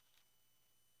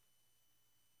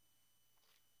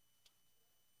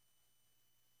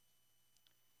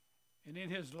 And in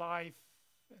his life,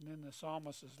 and in the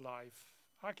psalmist's life,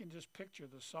 I can just picture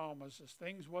the psalmist as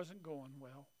things wasn't going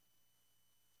well.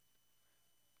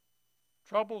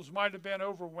 Troubles might have been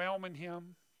overwhelming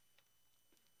him.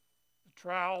 The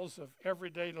trials of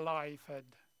everyday life had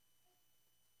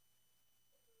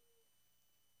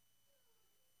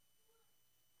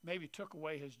maybe took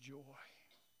away his joy.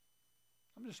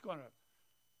 I'm just going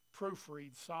to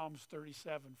proofread Psalms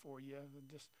 37 for you. And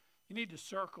just, you need to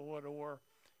circle it or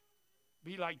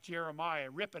be like Jeremiah,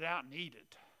 rip it out and eat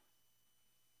it.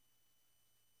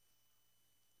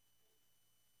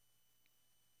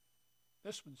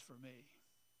 This one's for me.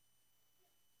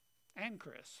 And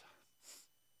Chris.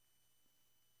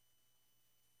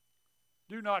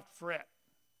 Do not fret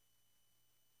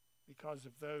because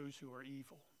of those who are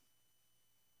evil.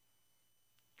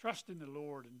 Trust in the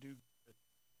Lord and do good.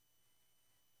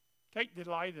 Take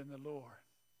delight in the Lord.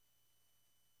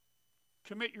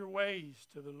 Commit your ways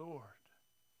to the Lord.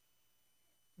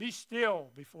 Be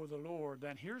still before the Lord.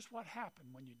 Then here's what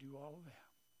happened when you do all of that.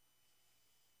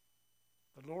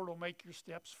 The Lord will make your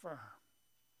steps firm.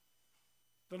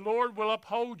 The Lord will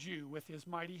uphold you with his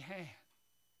mighty hand.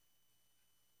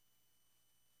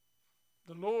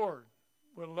 The Lord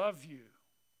will love you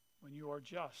when you are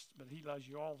just, but he loves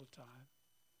you all the time.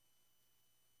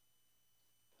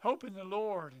 Hope in the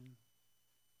Lord and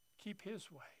keep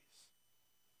his ways.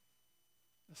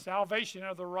 The salvation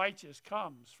of the righteous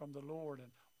comes from the Lord,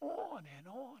 and on and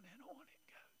on and on it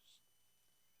goes.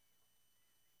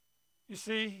 You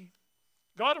see,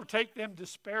 God will take them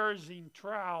disparaging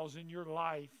trials in your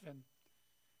life and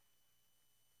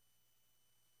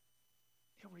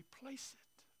he'll replace it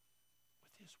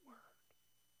with his word.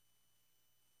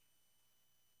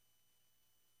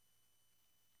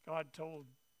 God told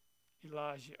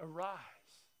Elijah, arise.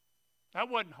 That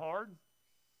wasn't hard.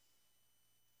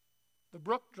 The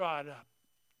brook dried up.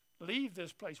 Leave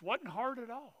this place. Wasn't hard at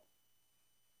all.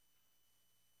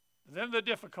 And then the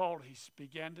difficulties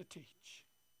began to teach.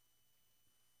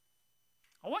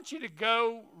 I want you to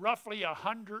go roughly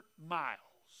 100 miles.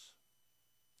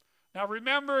 Now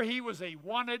remember, he was a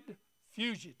wanted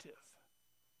fugitive.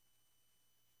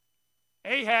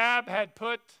 Ahab had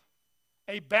put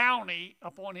a bounty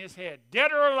upon his head,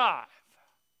 dead or alive.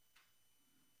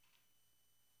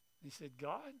 He said,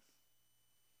 God,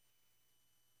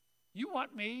 you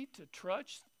want me to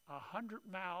trudge 100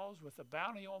 miles with a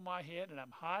bounty on my head and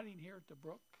I'm hiding here at the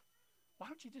brook? Why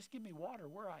don't you just give me water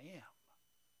where I am?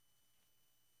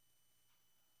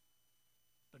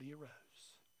 But he arose.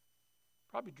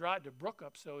 Probably dried the brook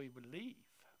up so he would leave.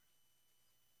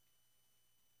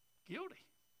 Guilty.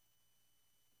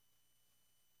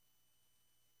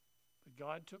 But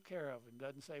God took care of him.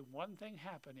 Doesn't say one thing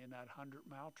happened in that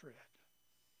 100-mile trip.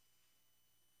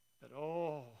 But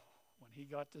when he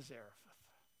got to Zarephath,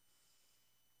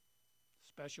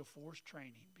 special force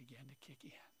training began to kick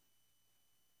in.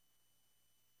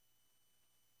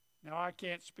 Now, I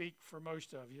can't speak for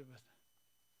most of you, but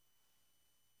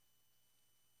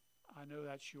I know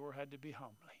that sure had to be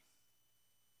humbling.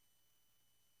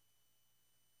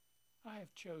 I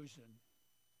have chosen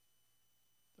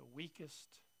the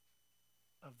weakest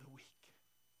of the weak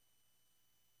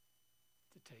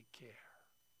to take care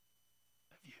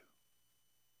of you.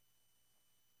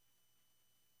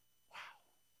 Wow.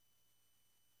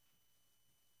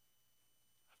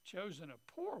 I've chosen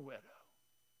a poor widow,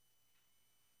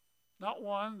 not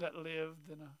one that lived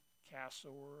in a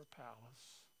castle or a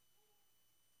palace.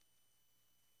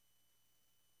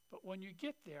 But when you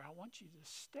get there, I want you to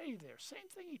stay there. Same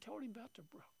thing he told him about the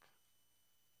brook.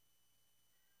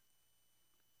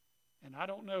 And I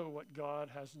don't know what God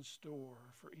has in store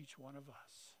for each one of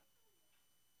us.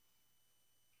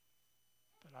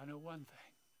 But I know one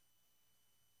thing.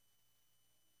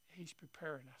 He's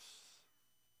preparing us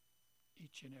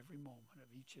each and every moment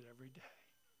of each and every day.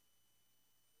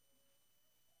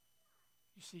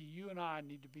 You see, you and I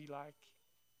need to be like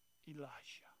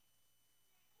Elisha.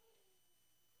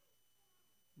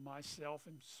 Myself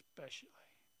especially.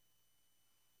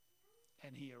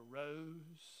 And he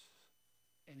arose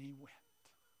and he went.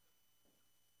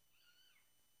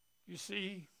 You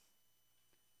see,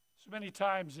 so many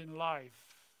times in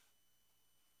life,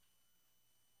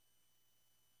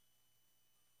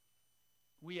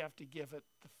 we have to give it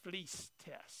the fleece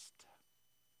test.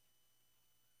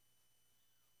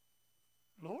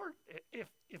 Lord,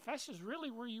 if this is really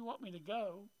where you want me to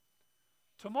go,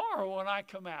 tomorrow when I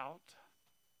come out,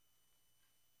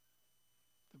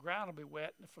 the ground will be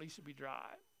wet and the fleece will be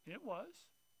dry. And it was.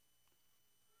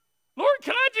 Lord,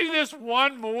 can I do this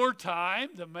one more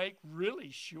time to make really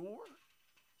sure?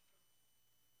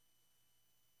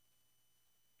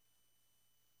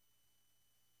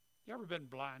 You ever been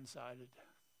blindsided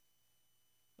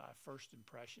by a first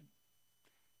impression?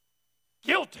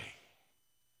 Guilty.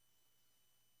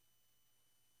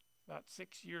 About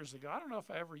 6 years ago, I don't know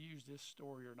if I ever used this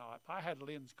story or not. I had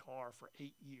Lynn's car for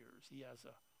 8 years. He has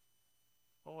a,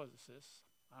 what was this?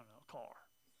 I don't know, car.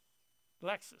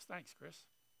 Lexus. Thanks, Chris.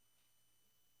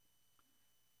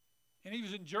 And he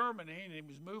was in Germany, and he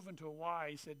was moving to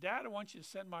Hawaii. He said, Dad, I want you to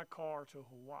send my car to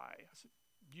Hawaii. I said,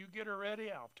 you get her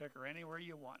ready. I'll take her anywhere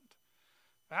you want.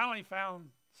 Finally found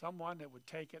someone that would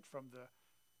take it from the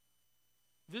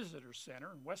visitor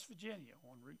center in West Virginia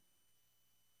on Route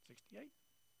 68.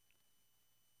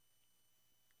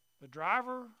 The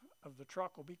driver of the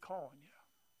truck will be calling you.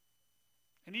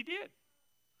 And he did.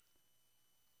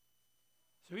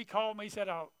 So he called me. He said,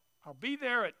 I'll be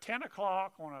there at 10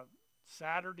 o'clock on a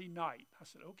Saturday night. I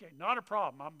said, okay, not a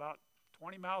problem. I'm about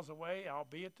 20 miles away. I'll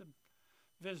be at the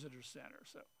visitor center.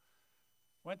 So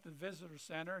went to the visitor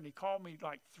center, and he called me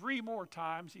like 3 more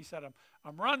times. He said,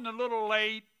 I'm running a little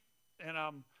late, and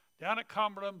I'm down at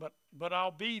Cumberland, but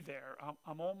I'll be there.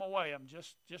 I'm on my way. I'm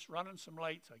just running some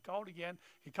late. So he called again.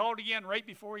 He called again right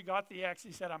before he got the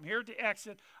exit. He said, I'm here at the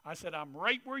exit. I said, I'm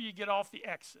right where you get off the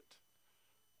exit.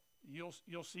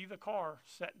 You'll see the car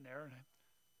sitting there, and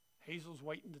Hazel's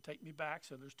waiting to take me back.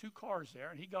 So there's 2 cars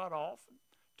there, and he got off, and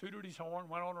tooted his horn,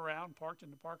 went on around, parked in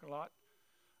the parking lot.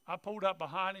 I pulled up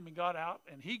behind him and got out,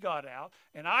 and he got out.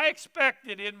 And I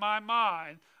expected in my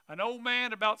mind an old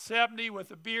man about 70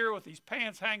 with a beer with his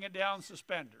pants hanging down,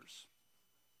 suspenders.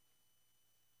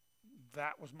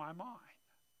 That was my mind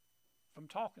from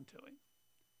talking to him.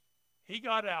 He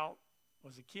got out,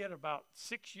 was a kid about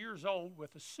 6 years old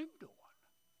with a suit on.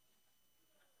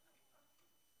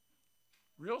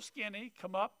 Real skinny,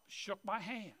 come up, shook my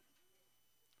hand.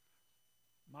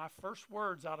 My first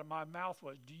words out of my mouth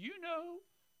was, do you know,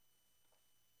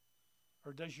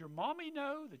 or does your mommy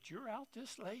know that you're out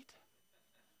this late?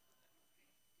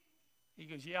 He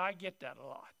goes, yeah, I get that a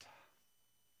lot.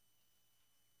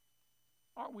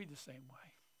 Aren't we the same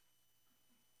way?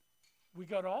 We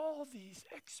got all these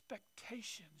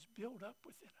expectations built up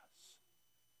within us.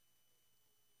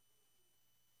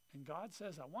 And God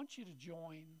says, I want you to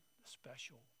join the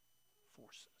special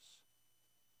forces.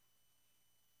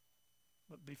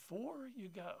 But before you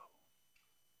go,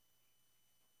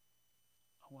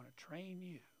 I want to train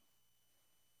you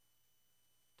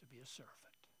to be a servant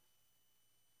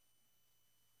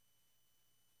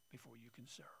before you can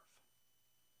serve.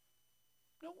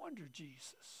 No wonder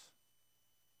Jesus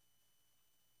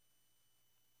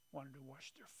wanted to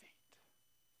wash their feet.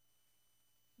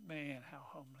 Man, how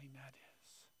humbling that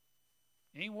is.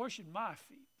 You ain't washing my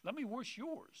feet. Let me wash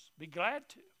yours. Be glad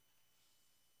to.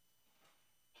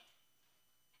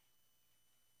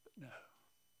 But no.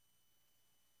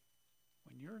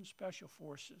 When you're in special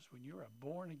forces, when you're a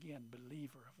born-again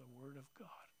believer of the Word of God,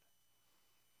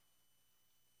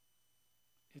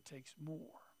 it takes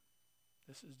more.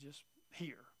 This is just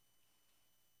here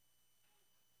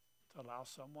to allow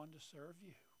someone to serve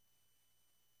you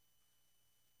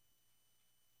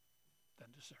than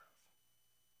to serve.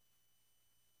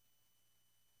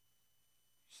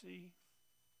 You see,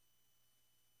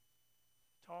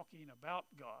 talking about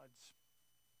God's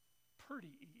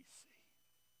pretty easy.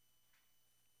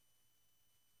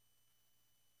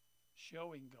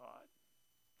 Showing God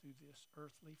through this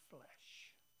earthly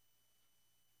flesh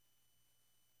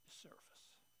is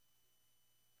service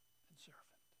and servant.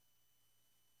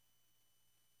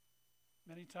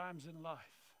 Many times in life,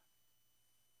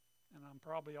 and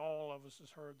probably all of us has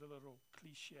heard the little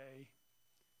cliche,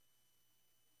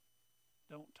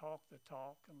 don't talk the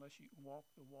talk unless you can walk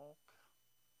the walk.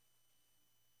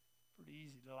 Pretty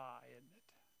easy to lie, isn't it?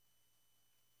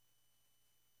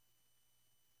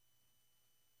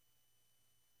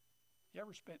 You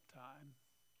ever spent time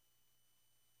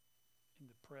in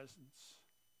the presence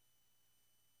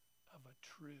of a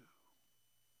true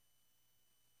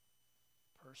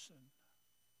person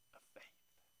of faith?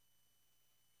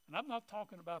 And I'm not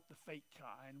talking about the fake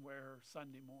kind where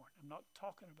Sunday morning. I'm not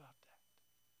talking about that.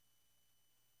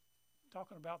 I'm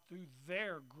talking about through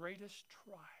their greatest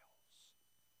trials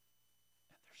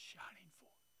and they're shining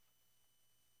forth.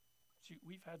 See,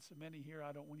 we've had so many here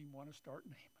I don't even want to start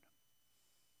naming them.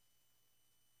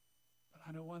 But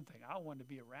I know one thing, I want to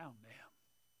be around them.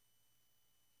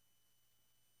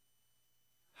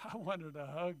 I wanted a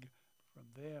hug from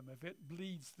them. If it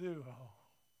bleeds through, oh,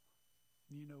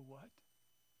 you know what?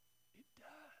 It does.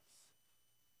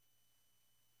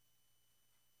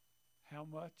 How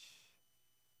much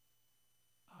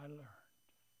I learned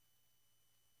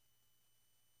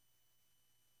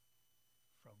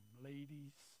from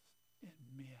ladies and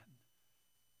men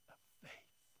of faith.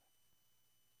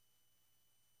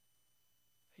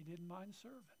 They didn't mind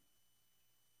serving.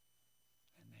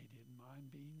 And they didn't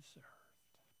mind being served.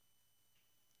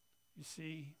 You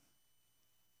see,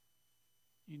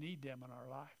 you need them in our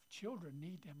life. Children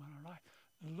need them in our life.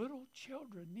 Little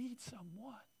children need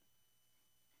someone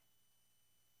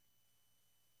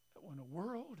that when the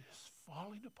world is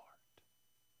falling apart,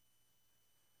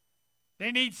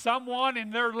 They need someone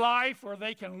in their life where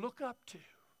they can look up to.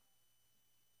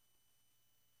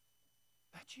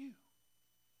 That's you.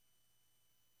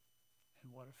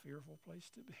 And what a fearful place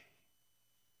to be.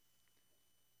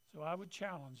 So I would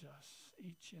challenge us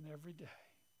each and every day.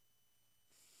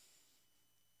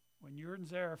 When you're in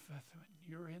Zarephath, when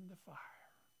you're in the fire,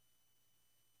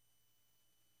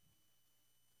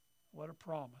 what a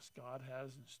promise God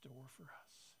has in store for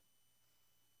us.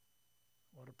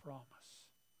 What a promise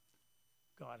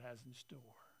God has in store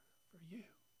for you.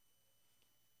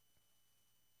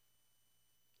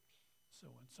 So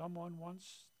when someone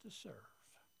wants to serve,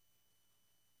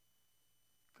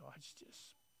 God's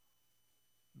just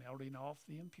melting off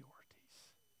the impurities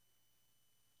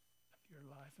of your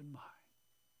life and mine.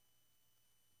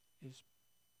 His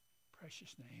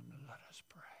precious name, let us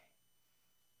pray.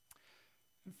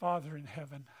 And Father in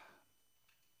heaven,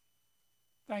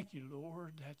 thank you,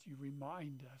 Lord, that you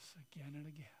remind us again and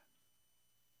again.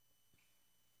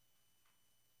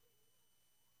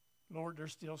 Lord,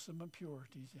 there's still some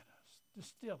impurities in us.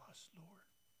 Distill us, Lord,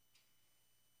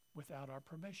 without our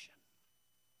permission.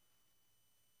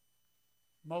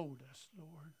 Mold us,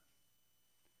 Lord,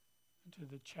 into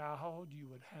the child you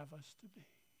would have us to be.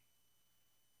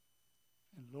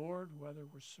 And Lord, whether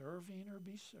we're serving or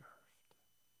be served,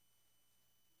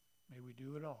 may we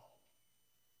do it all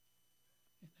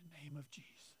in the name of Jesus.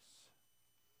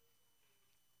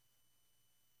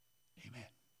 Amen.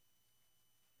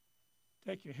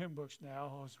 Take your hymn books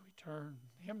now as we turn.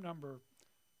 Hymn number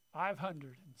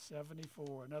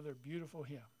 574, another beautiful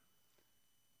hymn.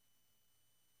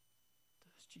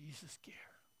 Does Jesus care?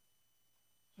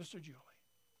 Sister Julie,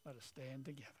 let us stand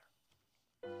together.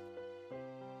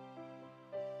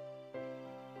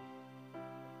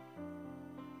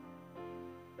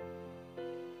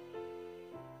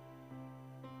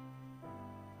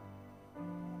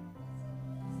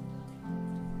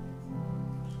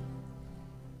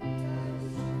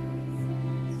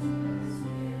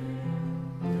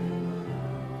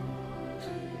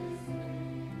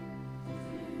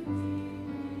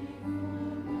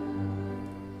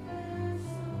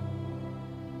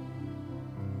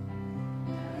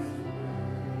 Does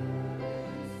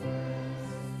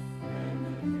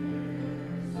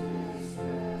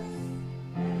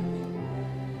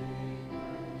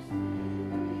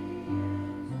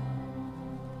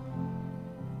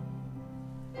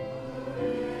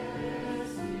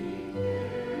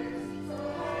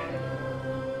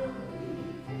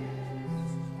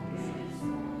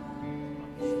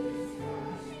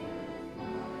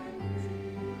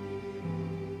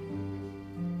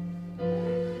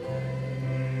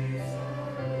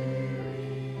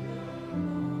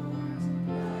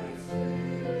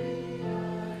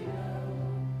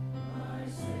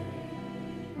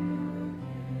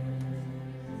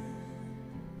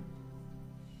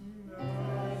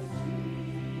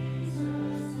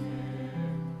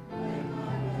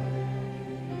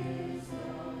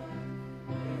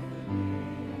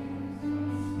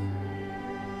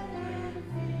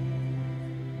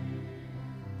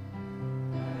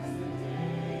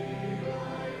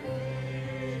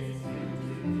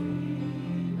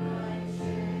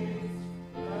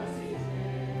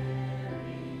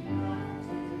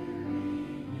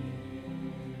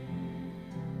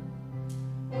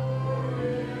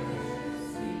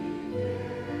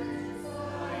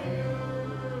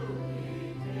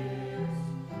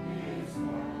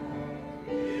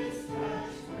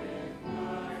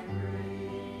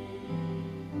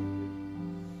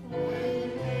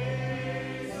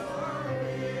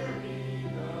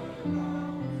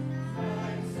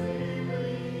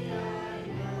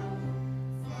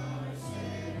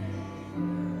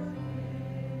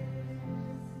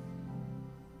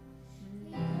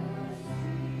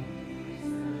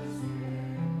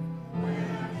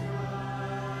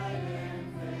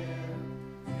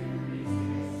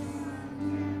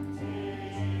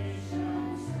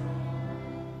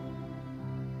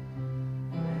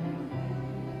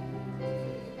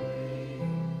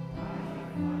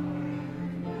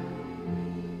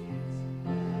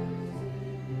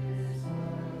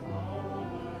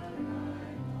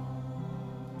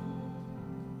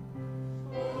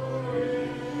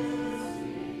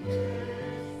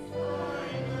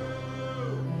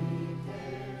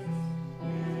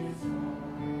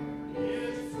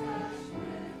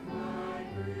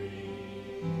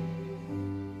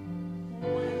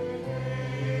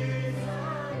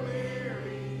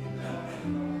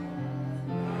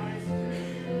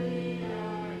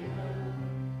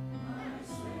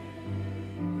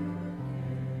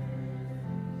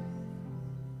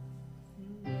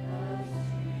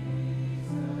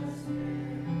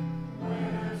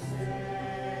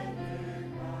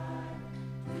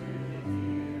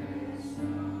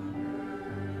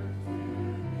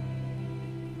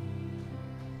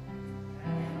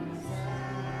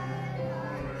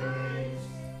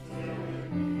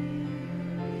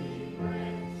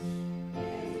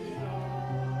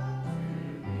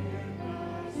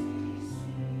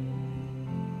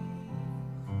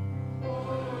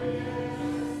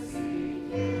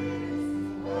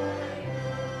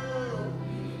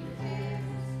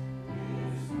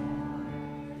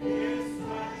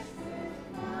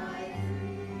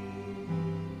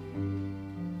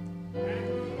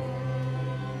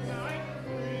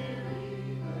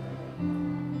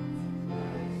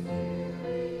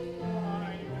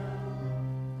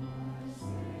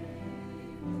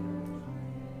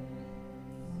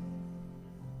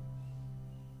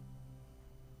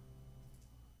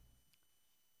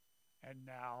And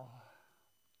now,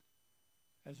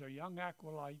 as our young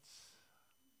acolytes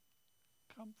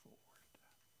come forward,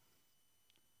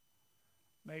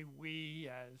 may we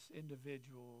as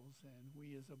individuals and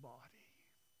we as a body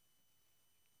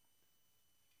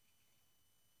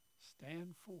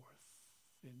stand forth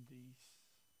in these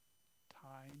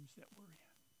times that we're in.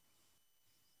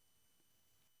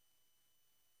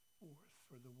 Forth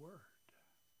for the word.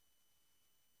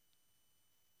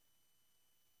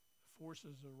 The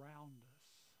forces around us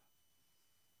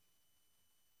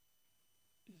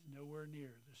is nowhere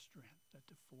near the strength that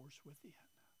the force within.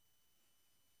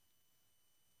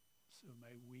 So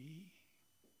may we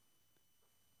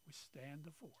withstand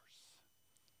the force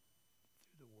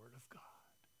through the word of God.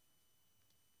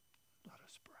 Let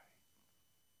us pray.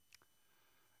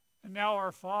 And now,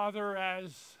 our Father,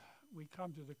 as we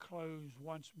come to the close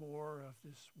once more of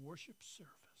this worship service,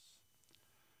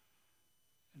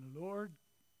 and Lord,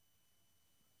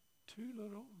 two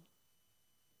little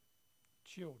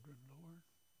children, Lord,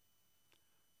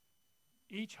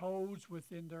 each holds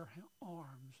within their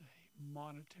arms a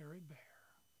monetary bear.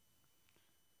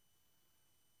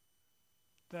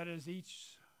 That is,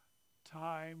 each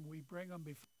time we bring them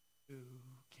before you,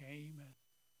 came at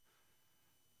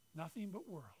nothing but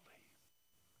worldly.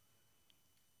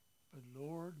 But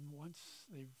Lord, once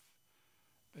they've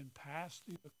been passed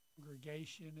through the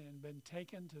congregation and been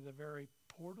taken to the very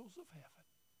portals of heaven,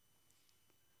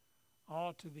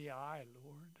 all to the eye,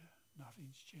 Lord,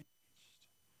 nothing's changed.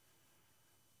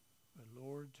 But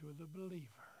Lord, to the believer,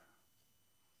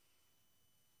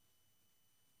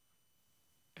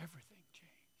 everything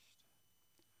changed.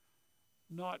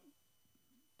 Not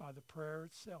by the prayer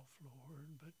itself, Lord,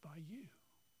 but by you.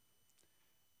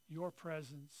 Your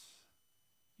presence,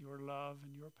 your love,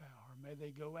 and your power. May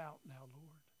they go out now,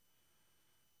 Lord,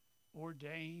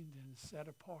 ordained and set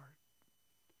apart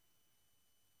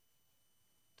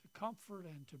to comfort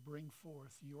and to bring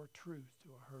forth your truth to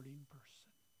a hurting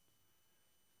person.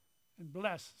 And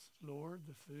bless, Lord,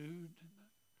 the food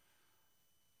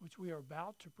which we are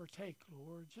about to partake,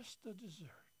 Lord, just the dessert.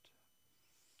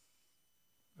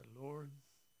 But Lord,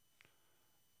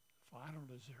 the final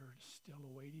dessert is still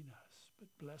awaiting us. But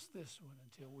bless this one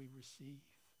until we receive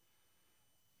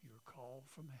your call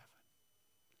from heaven.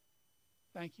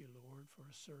 Thank you, Lord, for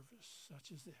a service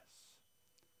such as this.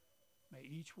 May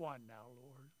each one now,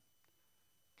 Lord,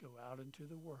 go out into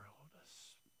the world a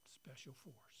special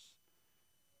force.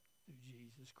 Through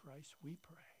Jesus Christ we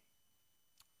pray.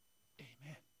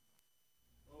 Amen.